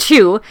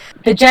 2,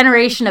 the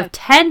generation of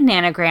 10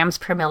 nanograms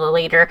per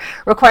milliliter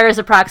requires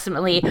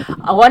approximately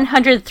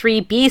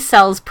 103 B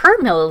cells per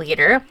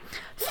milliliter.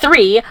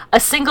 3. A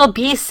single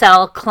B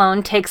cell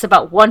clone takes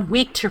about 1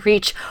 week to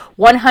reach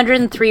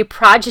 103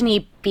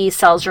 progeny B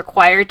cells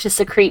required to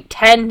secrete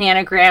 10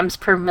 nanograms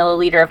per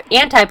milliliter of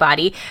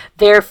antibody.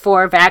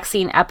 Therefore,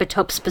 vaccine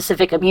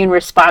epitope-specific immune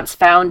responses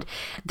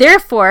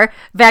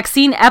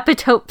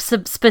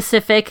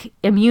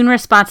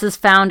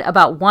found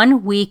about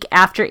 1 week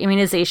after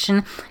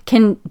immunization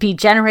can be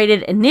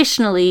generated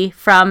initially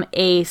from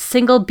a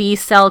single B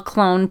cell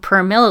clone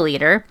per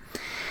milliliter.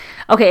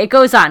 Okay, it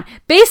goes on.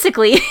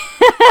 Basically, ...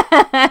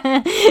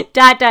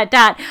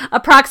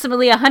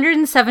 approximately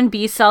 107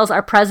 B cells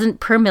are present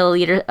per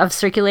milliliter of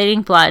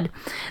circulating blood.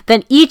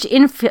 Then each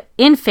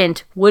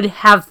infant would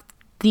have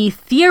the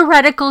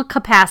theoretical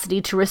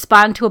capacity to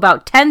respond to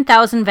about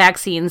 10,000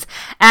 vaccines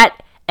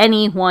at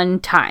any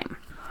one time.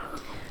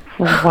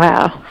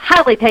 Wow.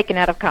 Highly taken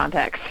out of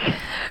context.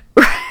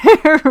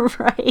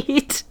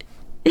 Right.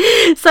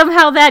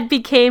 Somehow that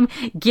became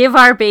give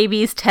our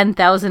babies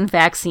 10,000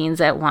 vaccines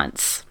at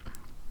once.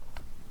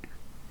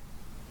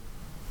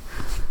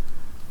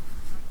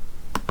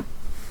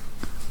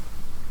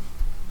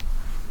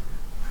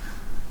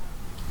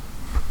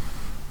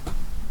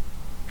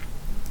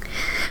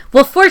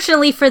 Well,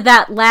 fortunately for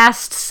that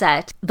last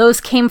set, those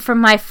came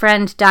from my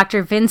friend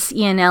Dr. Vince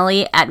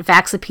Iannelli at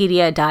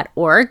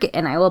Vaxopedia.org,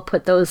 and I will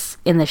put those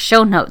in the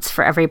show notes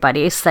for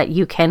everybody so that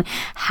you can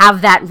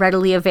have that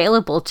readily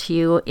available to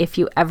you if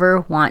you ever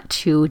want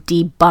to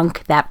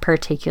debunk that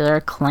particular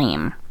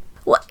claim.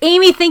 Well,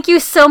 Amy, thank you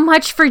so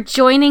much for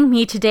joining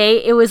me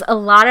today. It was a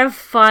lot of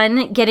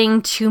fun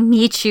getting to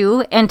meet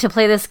you and to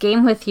play this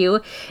game with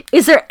you.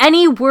 Is there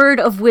any word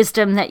of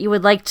wisdom that you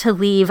would like to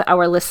leave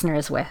our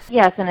listeners with?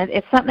 Yes, and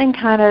it's something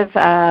kind of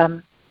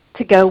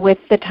to go with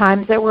the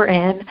times that we're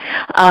in.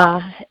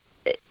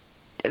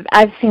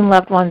 I've seen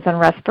loved ones on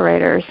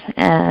respirators,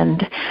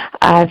 and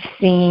I've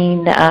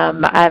seen,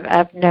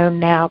 I've known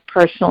now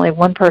personally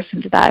one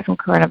person to die from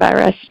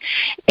coronavirus.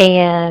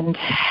 And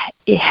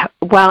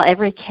while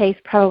every case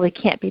probably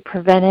can't be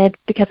prevented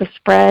because of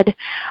spread,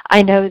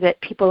 I know that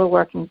people are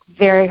working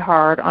very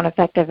hard on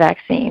effective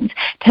vaccines.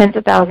 Tens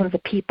of thousands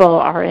of people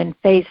are in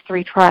phase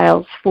 3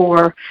 trials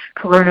for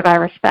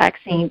coronavirus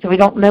vaccines. We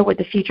don't know what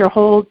the future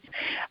holds.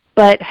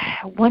 But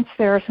once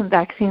there are some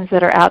vaccines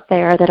that are out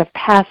there that have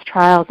passed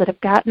trials, that have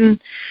gotten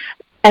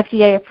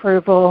FDA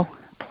approval,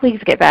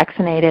 please get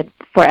vaccinated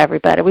for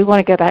everybody. We want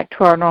to go back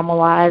to our normal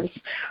lives,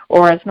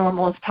 or as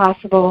normal as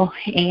possible,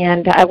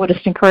 and I would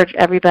just encourage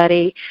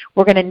everybody,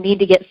 we're going to need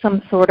to get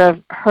some sort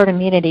of herd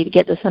immunity to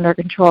get this under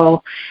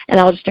control, and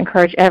I'll just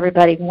encourage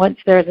everybody, once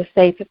there's a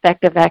safe,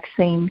 effective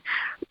vaccine,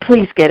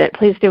 please get it.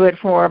 Please do it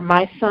for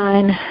my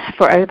son,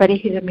 for everybody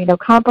who's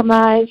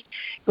immunocompromised,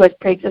 who has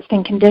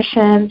pre-existing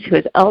conditions, who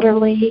is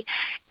elderly.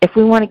 If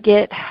we want to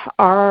get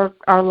our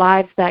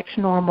lives back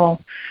to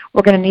normal,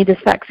 we're going to need this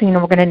vaccine,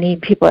 and we're going to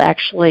need people to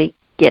actually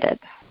get it.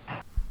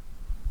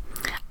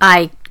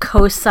 I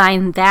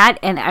co-sign that,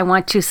 and I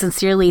want to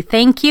sincerely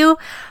thank you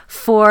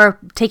for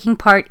taking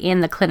part in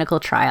the clinical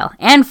trial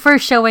and for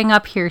showing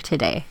up here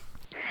today.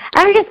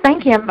 Yes,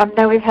 thank you. I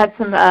know we've had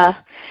some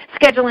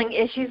scheduling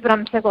issues, but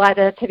I'm so glad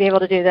to be able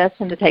to do this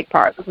and to take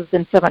part. This has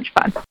been so much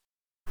fun.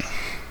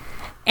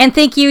 And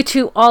thank you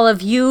to all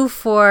of you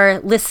for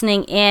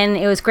listening in.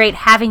 It was great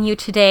having you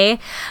today.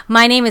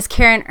 My name is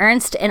Karen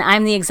Ernst, and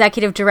I'm the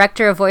Executive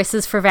Director of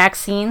Voices for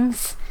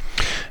Vaccines.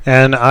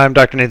 And I'm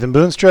Dr. Nathan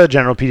Boonstra,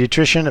 General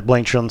Pediatrician at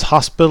Blaine Children's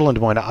Hospital in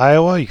Des Moines,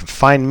 Iowa. You can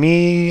find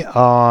me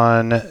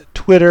on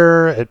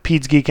Twitter at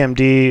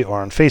PedsGeekMD,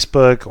 or on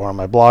Facebook, or on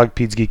my blog,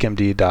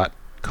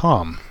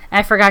 PedsGeekMD.com.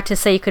 I forgot to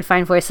say you could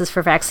find Voices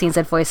for Vaccines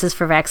at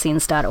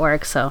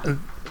voicesforvaccines.org. So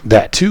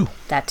That too.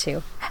 That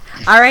too.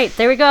 All right,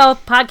 there we go.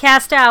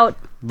 Podcast out.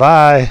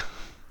 Bye.